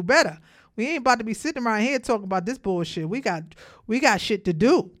got to do better. We ain't about to be sitting around here talking about this bullshit. We got shit to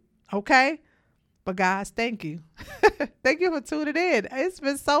do. Okay? But guys, thank you. Thank you for tuning in. It's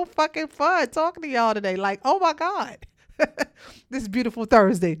been so fucking fun talking to y'all today. Like, oh my God. This beautiful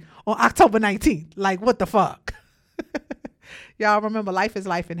Thursday on October 19th. Like, what the fuck? Y'all remember, life is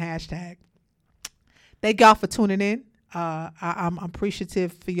life and hashtag. Thank y'all for tuning in. I'm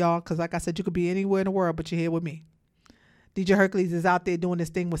appreciative for y'all because, like I said, you could be anywhere in the world, but you're here with me. DJ Hercules is out there doing this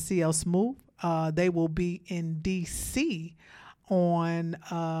thing with CL Smooth. They will be in DC on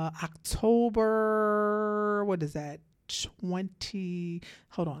October, what is that? 20,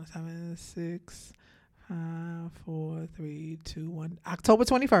 hold on, 7, 6, 5, 4, 3, 2, 1. October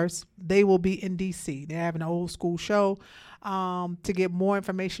 21st, they will be in DC. They're having an old school show. To get more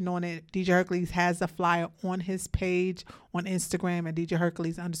information on it, DJ Hercules has a flyer on his page on Instagram at DJ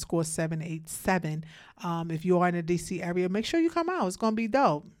Hercules _787. If you are in the DC area, make sure you come out. It's going to be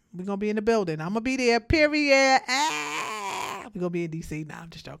dope. We're going to be in the building. I'm going to be there, period. We're going to be in DC. Nah, I'm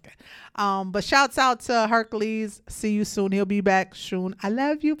just joking. But shouts out to Hercules. See you soon. He'll be back soon. I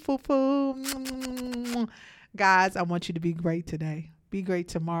love you, foo-foo. Guys, I want you to be great today. Be great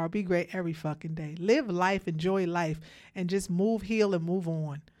tomorrow. Be great every fucking day. Live life, enjoy life, and just move, heal, and move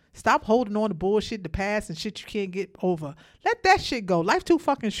on. Stop holding on to bullshit, the past, and shit you can't get over. Let that shit go. Life too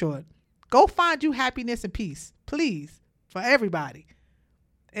fucking short. Go find you happiness and peace, please, for everybody.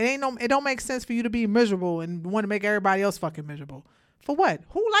 It don't make sense for you to be miserable and want to make everybody else fucking miserable. For what?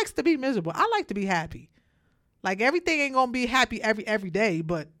 Who likes to be miserable? I like to be happy. Like, everything ain't gonna be happy every day,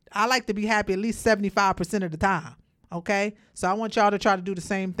 but I like to be happy at least 75% of the time. Okay? So I want y'all to try to do the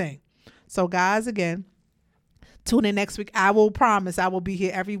same thing. So guys, again, tune in next week. I will promise I will be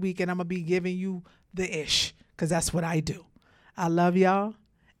here every week and I'm gonna be giving you the ish, because that's what I do. I love y'all.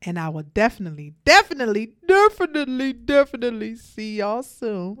 And I will definitely see y'all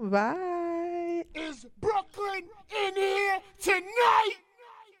soon. Bye. Is Brooklyn in here tonight?